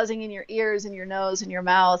bugs buzzing in your ears and your nose and your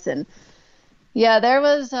mouth. And yeah, there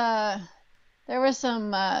was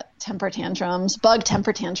some bug temper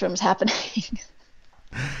tantrums happening.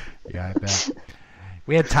 Yeah, I bet.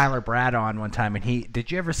 We had Tyler Brad on one time, and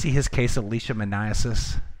did you ever see his case of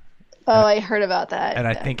leishmaniasis? Oh, I heard about that. And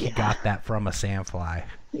I think he got that from a sandfly.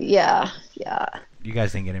 Yeah. You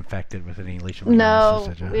guys didn't get infected with any leishmaniasis, No,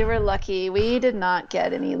 did you? we were lucky. We did not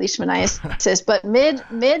get any leishmaniasis, but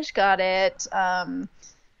Midge got it.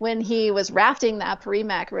 when he was rafting the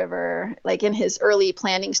Apurimac River, like in his early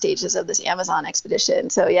planning stages of this Amazon expedition.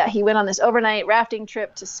 So yeah, he went on this overnight rafting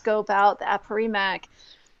trip to scope out the Apurimac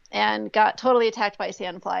and got totally attacked by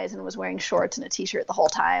sandflies and was wearing shorts and a t-shirt the whole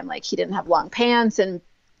time. Like he didn't have long pants, and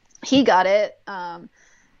he got it.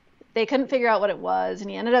 They couldn't figure out what it was, and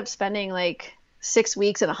he ended up spending like 6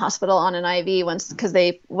 weeks in a hospital on an IV once, because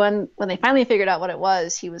when they finally figured out what it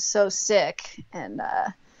was, he was so sick and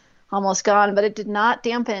almost gone, but it did not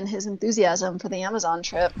dampen his enthusiasm for the Amazon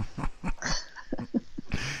trip.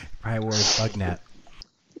 Probably wore his bug net.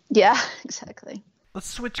 Yeah, exactly. Let's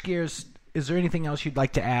switch gears. Is there anything else you'd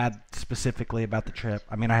like to add specifically about the trip?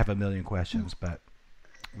 I mean, I have a million questions, but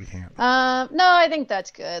we can't. No, I think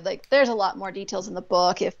that's good. Like, there's a lot more details in the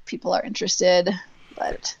book if people are interested,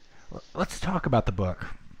 but... Let's talk about the book.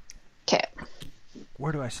 Okay.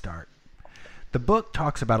 Where do I start? The book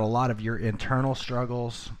talks about a lot of your internal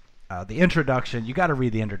struggles. The introduction, you got to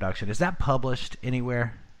read the introduction. Is that published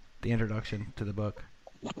anywhere, the introduction to the book?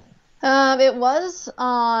 It was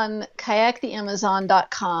on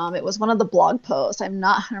kayaktheamazon.com. It was one of the blog posts. I'm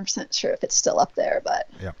not 100% sure if it's still up there, but...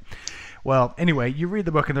 Yeah. Well, anyway, you read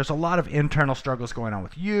the book, and there's a lot of internal struggles going on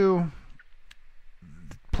with you,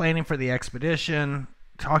 planning for the expedition,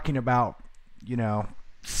 talking about,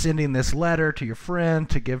 sending this letter to your friend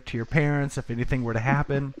to give to your parents if anything were to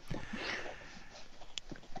happen.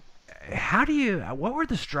 What were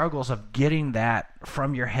the struggles of getting that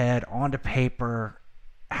from your head onto paper?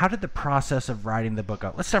 How did the process of writing the book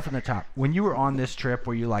go? Let's start from the top. When you were on this trip,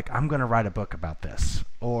 were you like, I'm going to write a book about this?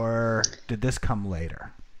 Or did this come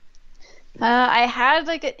later? I had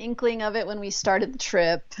like an inkling of it when we started the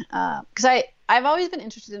trip, because I've always been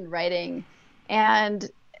interested in writing, and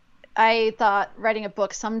I thought writing a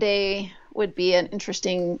book someday would be an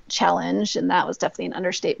interesting challenge, and that was definitely an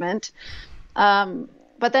understatement.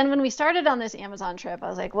 But then when we started on this Amazon trip, I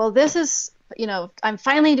was like, well, this is, I'm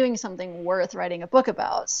finally doing something worth writing a book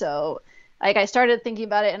about. So like I started thinking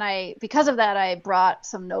about it, and because of that, I brought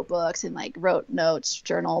some notebooks and like wrote notes,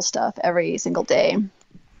 journal stuff every single day,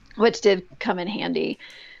 which did come in handy.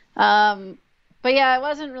 But yeah, it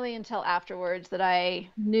wasn't really until afterwards that I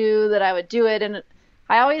knew that I would do it. And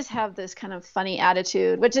I always have this kind of funny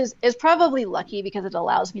attitude, which is probably lucky because it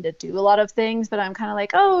allows me to do a lot of things. But I'm kind of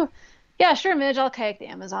like, oh, yeah, sure, Midge, I'll kayak the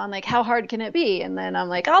Amazon. Like, how hard can it be? And then I'm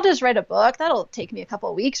like, I'll just write a book. That'll take me a couple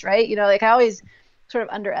of weeks, right? Like I always sort of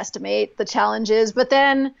underestimate the challenges. But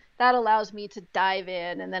then that allows me to dive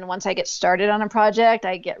in. And then once I get started on a project,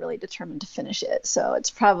 I get really determined to finish it. So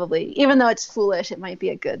it's probably, even though it's foolish, it might be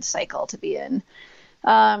a good cycle to be in.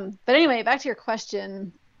 But anyway, back to your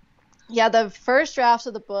question. Yeah, the first drafts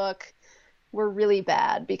of the book were really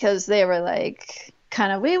bad because they were like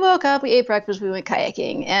kind of, we woke up, we ate breakfast, we went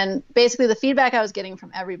kayaking. And basically the feedback I was getting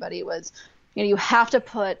from everybody was, you have to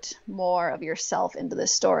put more of yourself into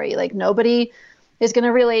this story. Like nobody is going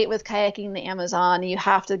to relate with kayaking the Amazon. You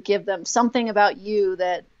have to give them something about you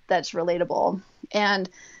that's relatable. And,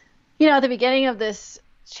 at the beginning of this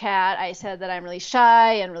chat, I said that I'm really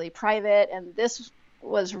shy and really private. And this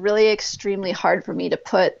was really extremely hard for me to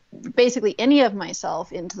put basically any of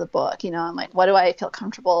myself into the book. I'm like, what do I feel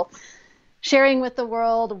comfortable sharing with the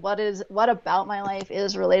world? What about my life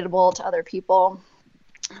is relatable to other people?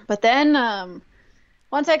 But then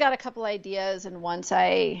once I got a couple ideas and once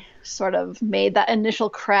I sort of made that initial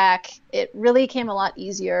crack, it really came a lot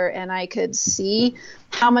easier, and I could see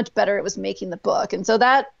how much better it was making the book. And so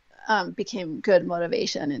that became good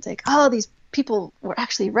motivation. It's like, oh, these people were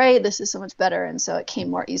actually right. This is so much better. And so it came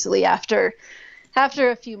more easily after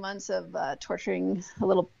a few months of torturing a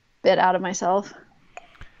little bit out of myself.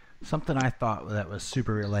 Something I thought that was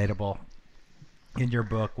super relatable in your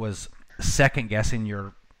book was second guessing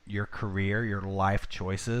your career, your life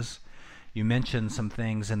choices. You mentioned some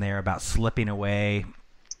things in there about slipping away,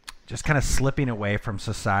 just kind of slipping away from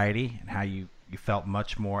society, and how you felt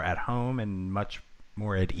much more at home and much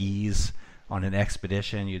more at ease on an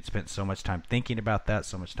expedition. You'd spent so much time thinking about that,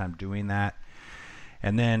 so much time doing that.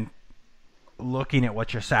 And then looking at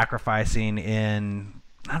what you're sacrificing in,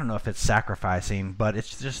 I don't know if it's sacrificing, but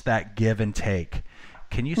it's just that give and take.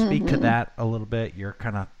 Can you speak to that a little bit? Your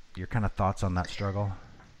kind of thoughts on that struggle?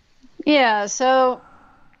 Yeah. So,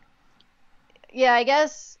 yeah, I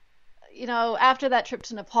guess, after that trip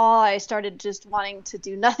to Nepal, I started just wanting to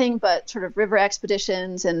do nothing but sort of river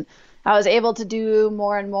expeditions, and I was able to do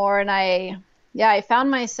more and more. And I found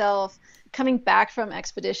myself coming back from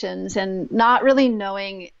expeditions and not really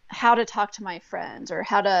knowing how to talk to my friends or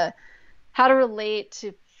how to relate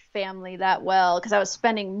to family that well, because I was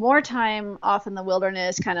spending more time off in the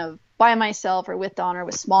wilderness kind of by myself or with Don or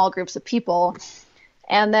with small groups of people.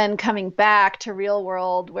 And then coming back to real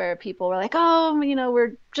world where people were like, oh,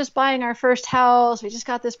 we're just buying our first house. We just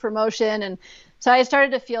got this promotion. And so I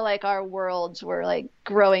started to feel like our worlds were like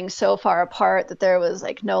growing so far apart that there was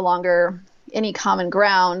like no longer any common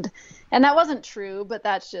ground. And that wasn't true, but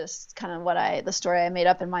that's just kind of the story I made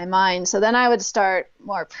up in my mind. So then I would start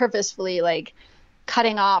more purposefully like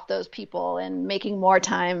cutting off those people and making more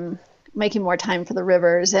time for the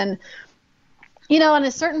rivers. And at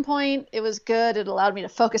a certain point, it was good. It allowed me to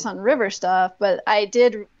focus on river stuff, but I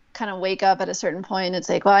did kind of wake up at a certain point. It's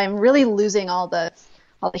like, well, I'm really losing all the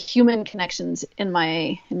human connections in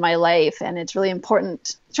my life, and it's really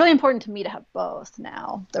important. It's really important to me to have both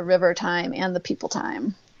now, the river time and the people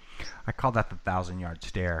time. I call that the 1,000-yard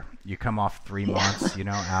stare. You come off 3 months,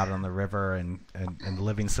 out on the river and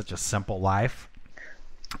living such a simple life,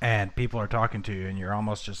 and people are talking to you, and you're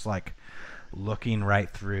almost just like looking right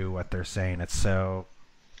through what they're saying. It's so,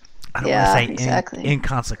 I don't want to say exactly.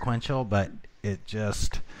 Inconsequential, but it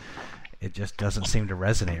just doesn't seem to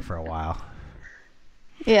resonate for a while.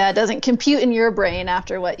 Yeah, it doesn't compute in your brain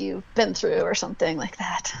after what you've been through or something like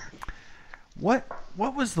that. What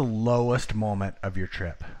was the lowest moment of your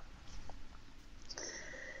trip?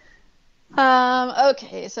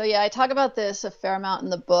 Okay, so I talk about this a fair amount in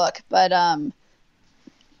the book, but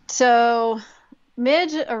so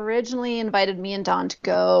Midge originally invited me and Don to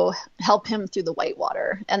go help him through the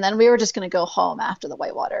Whitewater, and then we were just going to go home after the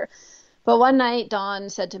Whitewater. But one night, Don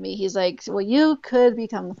said to me, he's like, well, you could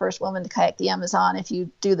become the first woman to kayak the Amazon if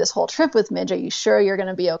you do this whole trip with Midge. Are you sure you're going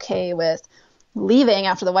to be okay with leaving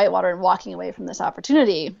after the Whitewater and walking away from this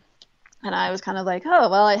opportunity? And I was kind of like, oh,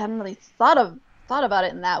 well, I hadn't really thought about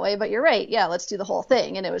it in that way, but you're right. Yeah, let's do the whole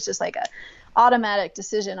thing. And it was just like a automatic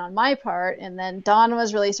decision on my part. And then Don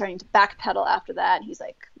was really starting to backpedal after that. And he's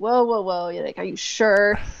like, whoa. You're like, are you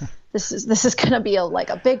sure this is going to be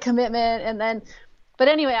a big commitment? And then, but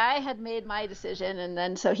anyway, I had made my decision. And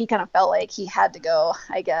then, so he kind of felt like he had to go,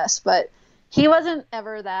 I guess, but he wasn't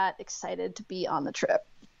ever that excited to be on the trip.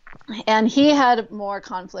 And he had more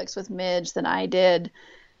conflicts with Midge than I did.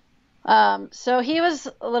 So he was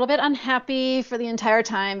a little bit unhappy for the entire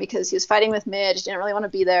time because he was fighting with Midge, didn't really want to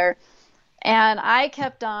be there. And I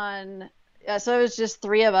kept on, so it was just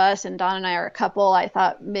 3 of us, and Don and I are a couple. I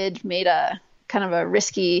thought Midge made a kind of a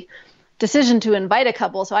risky decision to invite a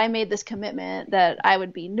couple. So I made this commitment that I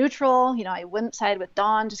would be neutral. I wouldn't side with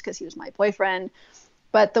Don just because he was my boyfriend.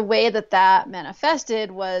 But the way that manifested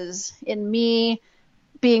was in me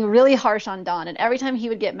being really harsh on Don. And every time he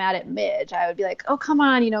would get mad at Midge, I would be like, oh, come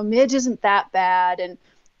on, Midge isn't that bad. And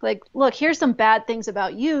like, look, here's some bad things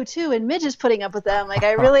about you too. And Midge is putting up with them. Like,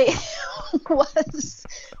 I really was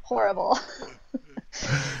horrible.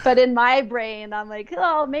 But in my brain, I'm like, oh,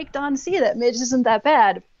 I'll make Don see that Midge isn't that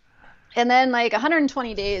bad. And then like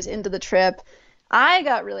 120 days into the trip, I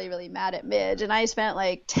got really, really mad at Midge, and I spent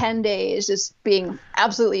like 10 days just being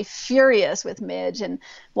absolutely furious with Midge. And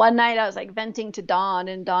one night I was like venting to Don,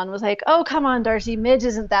 and Don was like, oh, come on, Darcy, Midge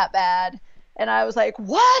isn't that bad. And I was like,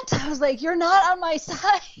 what? I was like, you're not on my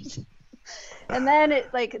side. And then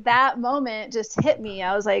it like that moment just hit me.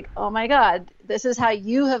 I was like, oh my God, this is how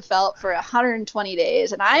you have felt for 120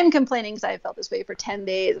 days. And I'm complaining because I felt this way for 10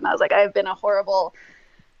 days. And I was like, I've been a horrible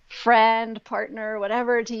friend, partner,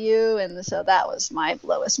 whatever to you. And so that was my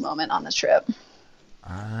lowest moment on the trip.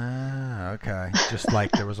 Ah, okay. Just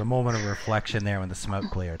like there was a moment of reflection there when the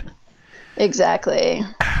smoke cleared. Exactly.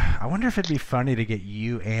 I wonder if it'd be funny to get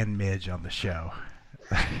you and Midge on the show.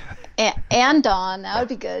 and Dawn, that would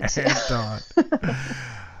be good too. And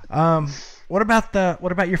Dawn. What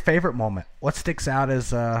about your favorite moment? What sticks out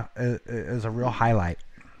as a real highlight?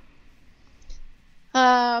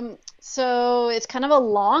 So it's kind of a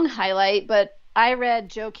long highlight, but I read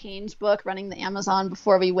Joe Kane's book, Running the Amazon,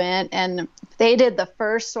 before we went, and they did the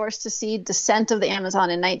first Source to Sea descent of the Amazon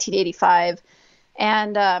in 1985.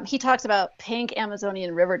 And he talks about pink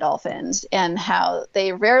Amazonian river dolphins and how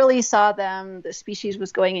they rarely saw them. The species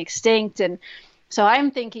was going extinct. And so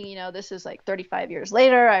I'm thinking, this is like 35 years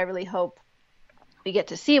later. I really hope we get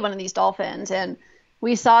to see one of these dolphins. And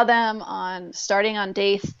we saw them starting on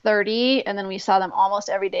day 30, and then we saw them almost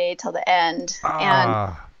every day till the end.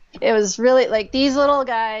 And it was really like these little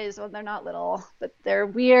guys, well, they're not little, but they're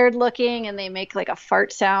weird looking, and they make like a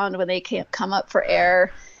fart sound when they can't come up for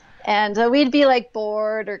air. And we'd be like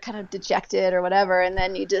bored or kind of dejected or whatever. And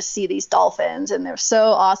then you just see these dolphins, and they're so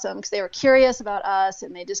awesome because they were curious about us,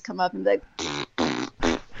 and they just come up and be like,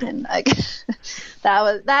 and like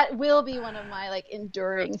that will be one of my like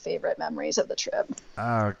enduring favorite memories of the trip.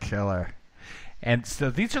 Oh, killer. And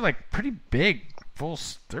so these are like pretty big,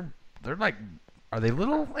 they're like, are they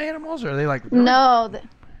little animals or are they like? No,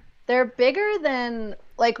 they're bigger than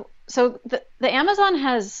like so the Amazon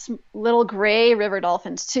has little gray river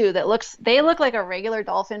dolphins too they look like a regular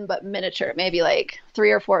dolphin but miniature, maybe like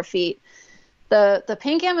 3 or 4 feet. The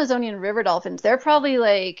pink Amazonian river dolphins, they're probably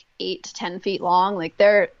like 8 to 10 feet long. Like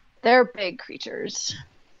they're big creatures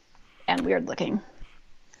and weird looking.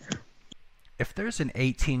 If there's an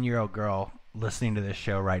 18-year-old girl listening to this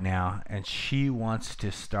show right now and she wants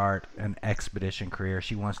to start an expedition career,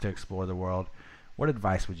 she wants to explore the world, what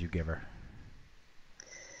advice would you give her?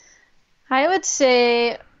 I would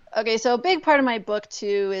say, okay, so a big part of my book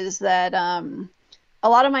too is that a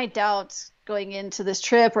lot of my doubts going into this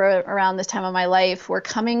trip or around this time of my life were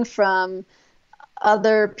coming from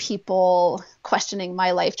other people questioning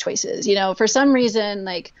my life choices. You know, for some reason,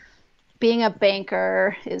 like being a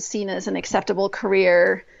banker is seen as an acceptable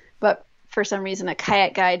career, but for some reason a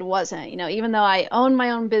kayak guide wasn't. You know, even though I owned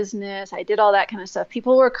my own business, I did all that kind of stuff,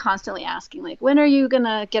 people were constantly asking, like, when are you going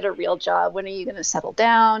to get a real job? When are you going to settle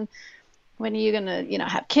down? When are you going to, you know,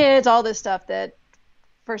 have kids? All this stuff that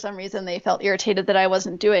for some reason they felt irritated that I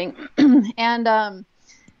wasn't doing. And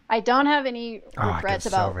I don't have any regrets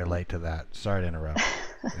about. I can so relate to that. Sorry to interrupt.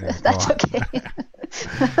 That's okay.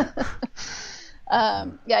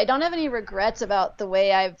 Yeah, I don't have any regrets about the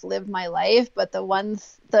way I've lived my life, but the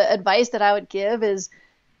advice that I would give is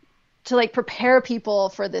to like prepare people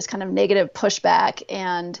for this kind of negative pushback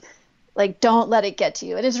and like don't let it get to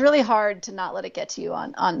you. And it's really hard to not let it get to you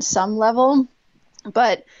on some level.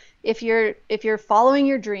 But if you're following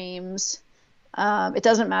your dreams, it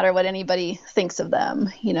doesn't matter what anybody thinks of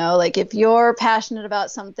them. You know, like if you're passionate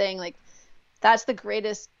about something, like that's the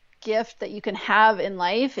greatest gift that you can have in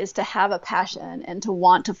life, is to have a passion and to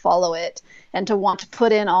want to follow it and to want to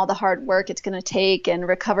put in all the hard work it's going to take and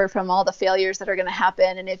recover from all the failures that are going to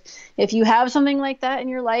happen. And if you have something like that in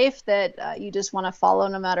your life that you just want to follow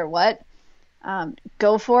no matter what,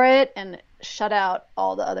 go for it and shut out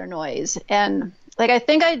all the other noise. And like, I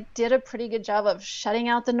think I did a pretty good job of shutting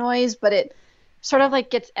out the noise, but it sort of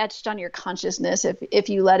like gets etched on your consciousness if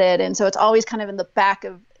you let it. And so it's always kind of in the back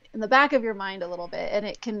of your mind a little bit. And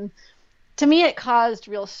it can, to me, it caused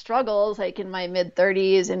real struggles like in my mid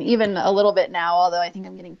 30s and even a little bit now, although I think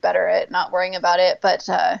I'm getting better at not worrying about it. But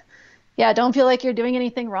yeah, don't feel like you're doing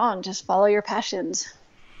anything wrong. Just follow your passions.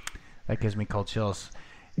 That gives me cold chills.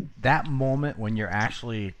 That moment when you're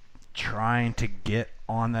actually trying to get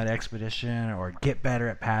on that expedition or get better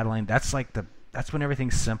at paddling, that's when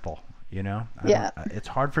everything's simple, you know? Yeah. It's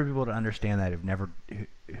hard for people to understand that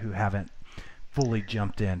who haven't fully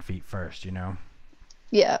jumped in feet first, you know?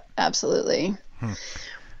 Yeah, absolutely.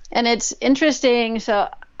 And it's interesting. So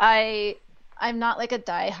I'm not like a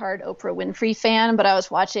diehard Oprah Winfrey fan, but I was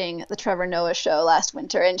watching the Trevor Noah show last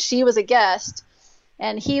winter and she was a guest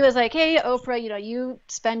and he was like, hey, Oprah, you know, you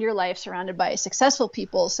spend your life surrounded by successful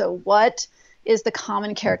people. So what is the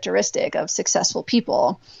common characteristic of successful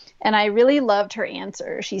people? And I really loved her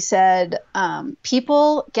answer. She said,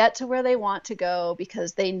 people get to where they want to go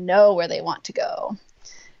because they know where they want to go.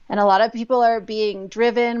 And a lot of people are being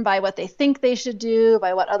driven by what they think they should do,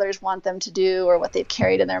 by what others want them to do, or what they've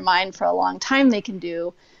carried in their mind for a long time they can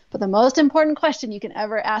do. But the most important question you can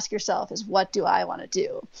ever ask yourself is, what do I want to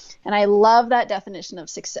do? And I love that definition of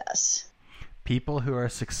success. People who are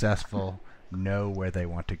successful know where they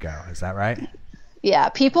want to go. Is that right? Yeah,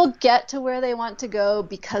 people get to where they want to go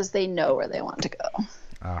because they know where they want to go.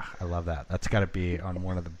 Oh, I love that. That's got to be on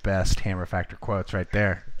one of the best Hammer Factor quotes right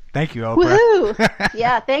there. Thank you, Oprah. Woohoo!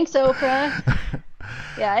 Yeah, thanks, Oprah.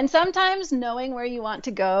 Yeah, and sometimes knowing where you want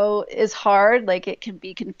to go is hard. Like, it can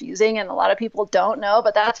be confusing, and a lot of people don't know.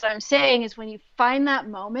 But that's what I'm saying is when you find that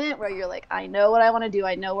moment where you're like, I know what I want to do.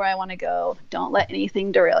 I know where I want to go. Don't let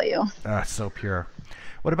anything derail you. So pure.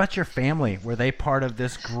 What about your family? Were they part of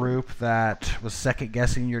this group that was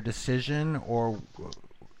second-guessing your decision, or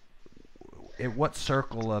what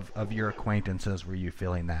circle of your acquaintances were you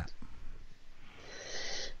feeling that?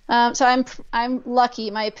 So I'm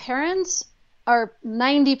lucky. My parents are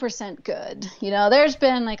 90% good. You know, there's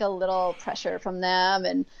been like a little pressure from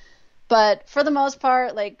them, but for the most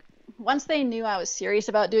part, like once they knew I was serious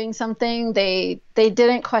about doing something, they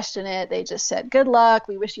didn't question it. They just said, good luck.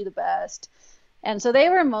 We wish you the best. And so they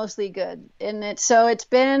were mostly good in it. So it's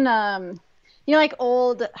been, you know, like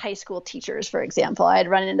old high school teachers, for example, I'd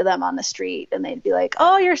run into them on the street and they'd be like,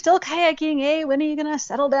 oh, you're still kayaking, eh? When are you going to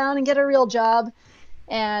settle down and get a real job?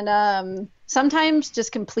 And sometimes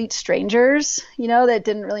just complete strangers, you know, that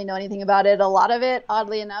didn't really know anything about it. A lot of it,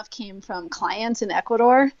 oddly enough, came from clients in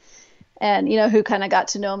Ecuador and, you know, who kind of got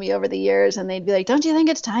to know me over the years. And they'd be like, don't you think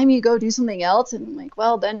it's time you go do something else? And I'm like,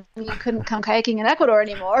 well, then you couldn't come kayaking in Ecuador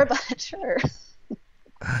anymore, but sure.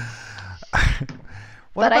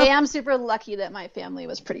 What But I about am super lucky that my family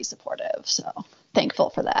was pretty supportive, so thankful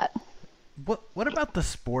for that. what about the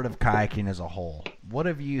sport of kayaking as a whole? What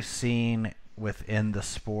have you seen within the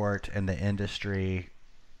sport and the industry,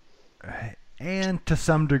 and to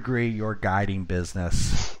some degree your guiding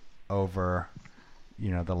business over,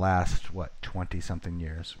 the last 20 something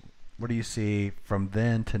years? What do you see from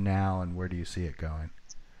then to now, and where do you see it going?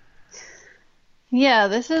 Yeah,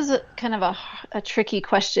 this is kind of a tricky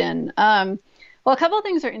question. Well, a couple of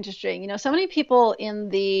things are interesting. So many people in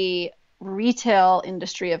the retail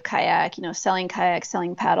industry of kayak, selling kayaks,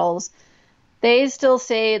 selling paddles, they still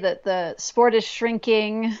say that the sport is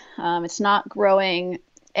shrinking, it's not growing,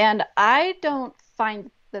 and I don't find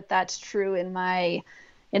that that's true in my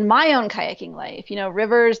own kayaking life.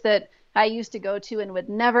 Rivers that I used to go to and would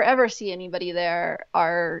never ever see anybody there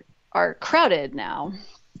are crowded now.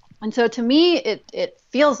 And so to me, it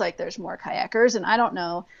feels like there's more kayakers, and I don't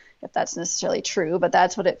know if that's necessarily true, but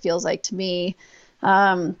that's what it feels like to me.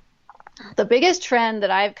 The biggest trend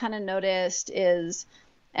that I've kind of noticed is,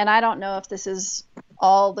 and I don't know if this is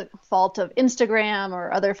all the fault of Instagram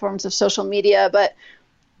or other forms of social media, but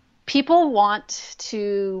people want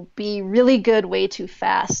to be really good way too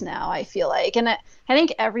fast now, I feel like. And I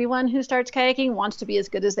think everyone who starts kayaking wants to be as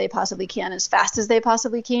good as they possibly can, as fast as they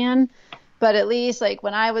possibly can. But at least like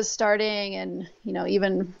when I was starting and,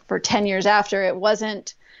 even for 10 years after, it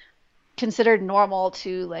wasn't considered normal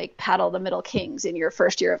to like paddle the Middle Kings in your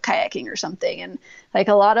first year of kayaking or something. And like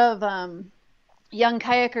a lot of young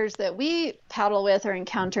kayakers that we paddle with or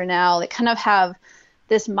encounter now, they kind of have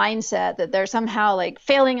this mindset that they're somehow like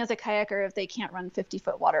failing as a kayaker if they can't run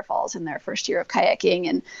 50-foot waterfalls in their first year of kayaking.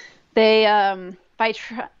 And they, and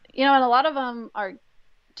a lot of them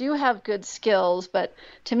do have good skills, but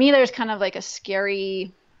to me, there's kind of like a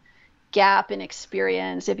scary gap in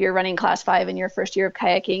experience. If you're running class 5 in your first year of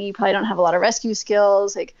kayaking, you probably don't have a lot of rescue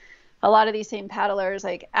skills. Like a lot of these same paddlers,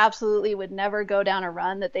 like absolutely would never go down a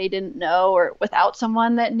run that they didn't know or without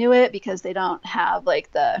someone that knew it, because they don't have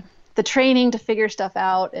like the training to figure stuff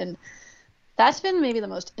out. And that's been maybe the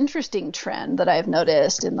most interesting trend that I've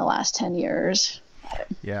noticed in the last 10 years.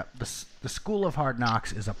 Yeah, the School of Hard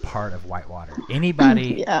Knocks is a part of Whitewater.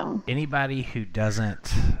 Anybody who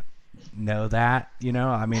doesn't know that,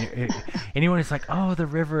 anyone who's like, oh, the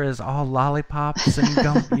river is all lollipops and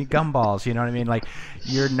gumballs, you know what I mean? Like,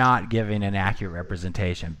 you're not giving an accurate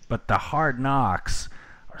representation. But the Hard Knocks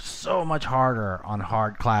are so much harder on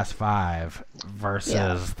hard class 5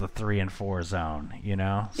 versus the 3 and 4 zone,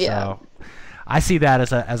 Yeah. So I see that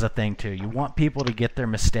as a thing too. You want people to get their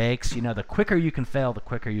mistakes. The quicker you can fail, the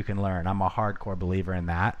quicker you can learn. I'm a hardcore believer in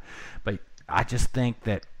that. But I just think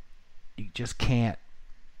that you just can't.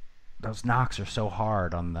 Those knocks are so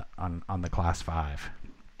hard on the class 5.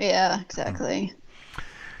 Yeah, exactly.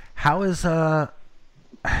 How is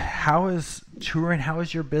touring? How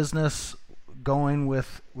is your business going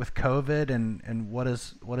with COVID, and what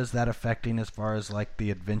is that affecting as far as like the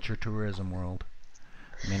adventure tourism world?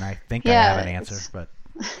 I mean, I think I have an answer, but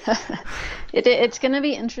it's going to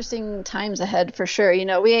be interesting times ahead for sure.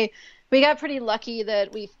 We got pretty lucky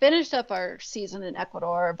that we finished up our season in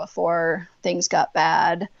Ecuador before things got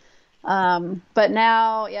bad. But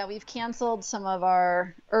now, we've canceled some of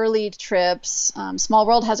our early trips. Small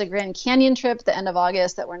World has a Grand Canyon trip at the end of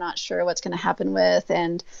August that we're not sure what's going to happen with.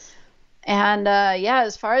 And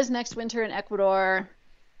as far as next winter in Ecuador,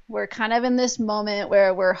 we're kind of in this moment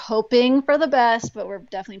where we're hoping for the best, but we're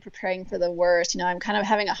definitely preparing for the worst. I'm kind of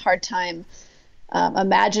having a hard time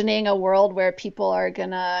imagining a world where people are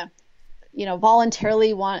gonna,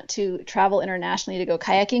 voluntarily want to travel internationally to go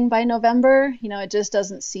kayaking by November. It just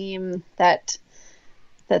doesn't seem that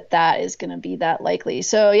is going to be that likely.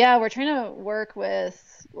 So we're trying to work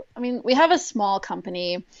with. We have a small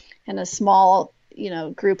company and a small,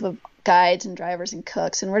 group of guides and drivers and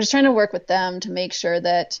cooks, and we're just trying to work with them to make sure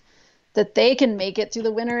that they can make it through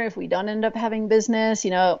the winter if we don't end up having business.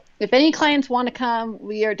 If any clients want to come,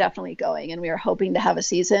 we are definitely going, and we are hoping to have a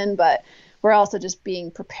season, but we're also just being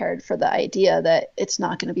prepared for the idea that it's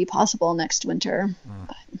not going to be possible next winter.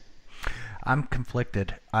 I'm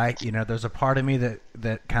conflicted. There's a part of me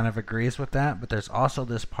that kind of agrees with that, but there's also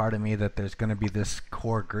this part of me that there's going to be this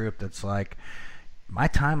core group that's like, my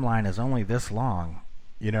timeline is only this long.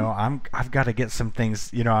 I've got to get some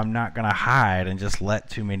things, I'm not going to hide and just let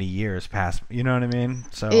too many years pass. You know what I mean?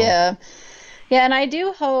 So yeah. And I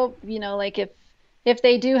do hope, like if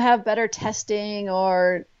they do have better testing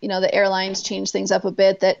or, the airlines change things up a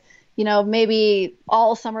bit, that, maybe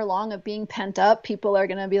all summer long of being pent up, people are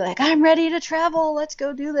going to be like, I'm ready to travel. Let's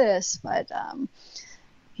go do this. But,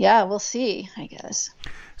 yeah, we'll see, I guess.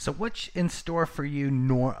 So what's in store for you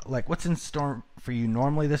what's in store for you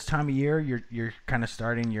normally this time of year? You're kind of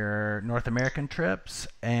starting your North American trips,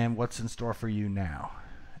 and what's in store for you now?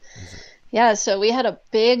 Is it... Yeah, so we had a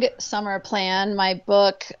big summer plan. My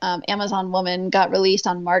book, Amazon Woman, got released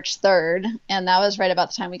on March 3rd, and that was right about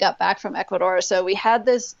the time we got back from Ecuador. So we bought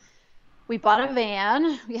a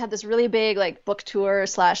van. We had this really big like book tour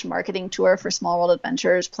 / marketing tour for Small World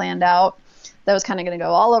Adventures planned out. That was kind of going to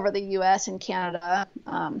go all over the U.S. and Canada,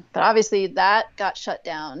 but obviously that got shut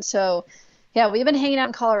down. So yeah, we've been hanging out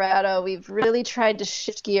in Colorado. We've really tried to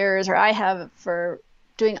shift gears, or I have, for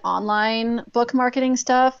doing online book marketing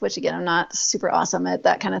stuff, which again, I'm not super awesome at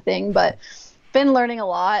that kind of thing, but been learning a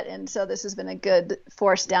lot. And so this has been a good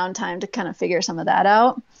forced downtime to kind of figure some of that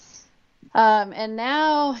out. And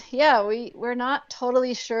now, yeah, we're not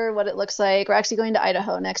totally sure what it looks like. We're actually going to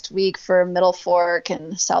Idaho next week for Middle Fork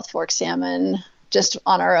and South Fork salmon, just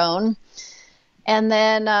on our own. And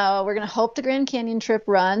then we're going to hope the Grand Canyon trip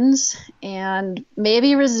runs and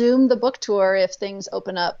maybe resume the book tour if things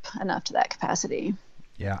open up enough to that capacity.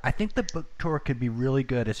 Yeah, I think the book tour could be really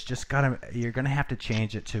good. It's just you're gonna have to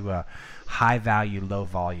change it to a high value, low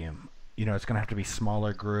volume. It's gonna have to be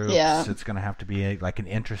smaller groups. Yeah. It's gonna have to be like an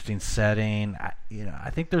interesting setting.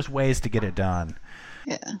 I think there's ways to get it done.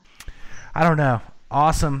 Yeah. I don't know.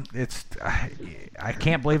 Awesome. I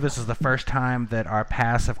can't believe this is the first time that our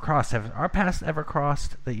paths have crossed. Have our paths ever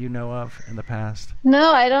crossed that you know of in the past?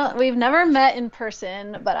 No, I don't. We've never met in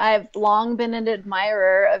person, but I've long been an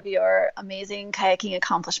admirer of your amazing kayaking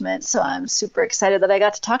accomplishments. So I'm super excited that I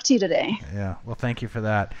got to talk to you today. Yeah. Well, thank you for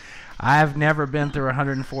that. I've never been through a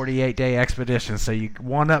 148-day expedition, so you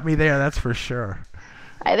one-up me there, that's for sure.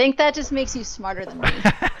 I think that just makes you smarter than me.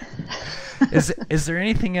 Is there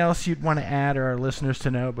anything else you'd want to add or our listeners to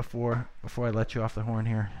know before I let you off the horn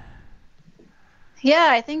here? Yeah,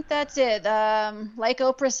 I think that's it. Like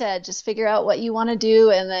Oprah said, just figure out what you want to do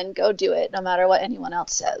and then go do it, no matter what anyone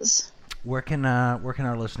else says. Where can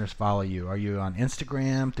our listeners follow you? Are you on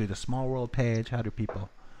Instagram, through the Small World page? How do people?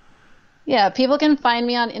 Yeah, people can find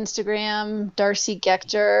me on Instagram, Darcy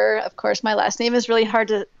Gechter. Of course, my last name is really hard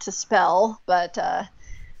to spell, but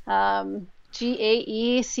Gaechter.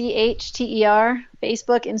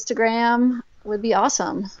 Facebook, Instagram would be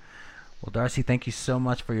awesome. Well, Darcy, thank you so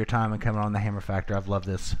much for your time and coming on the Hammer Factor. I've loved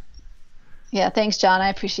this. Yeah, thanks, John. I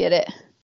appreciate it.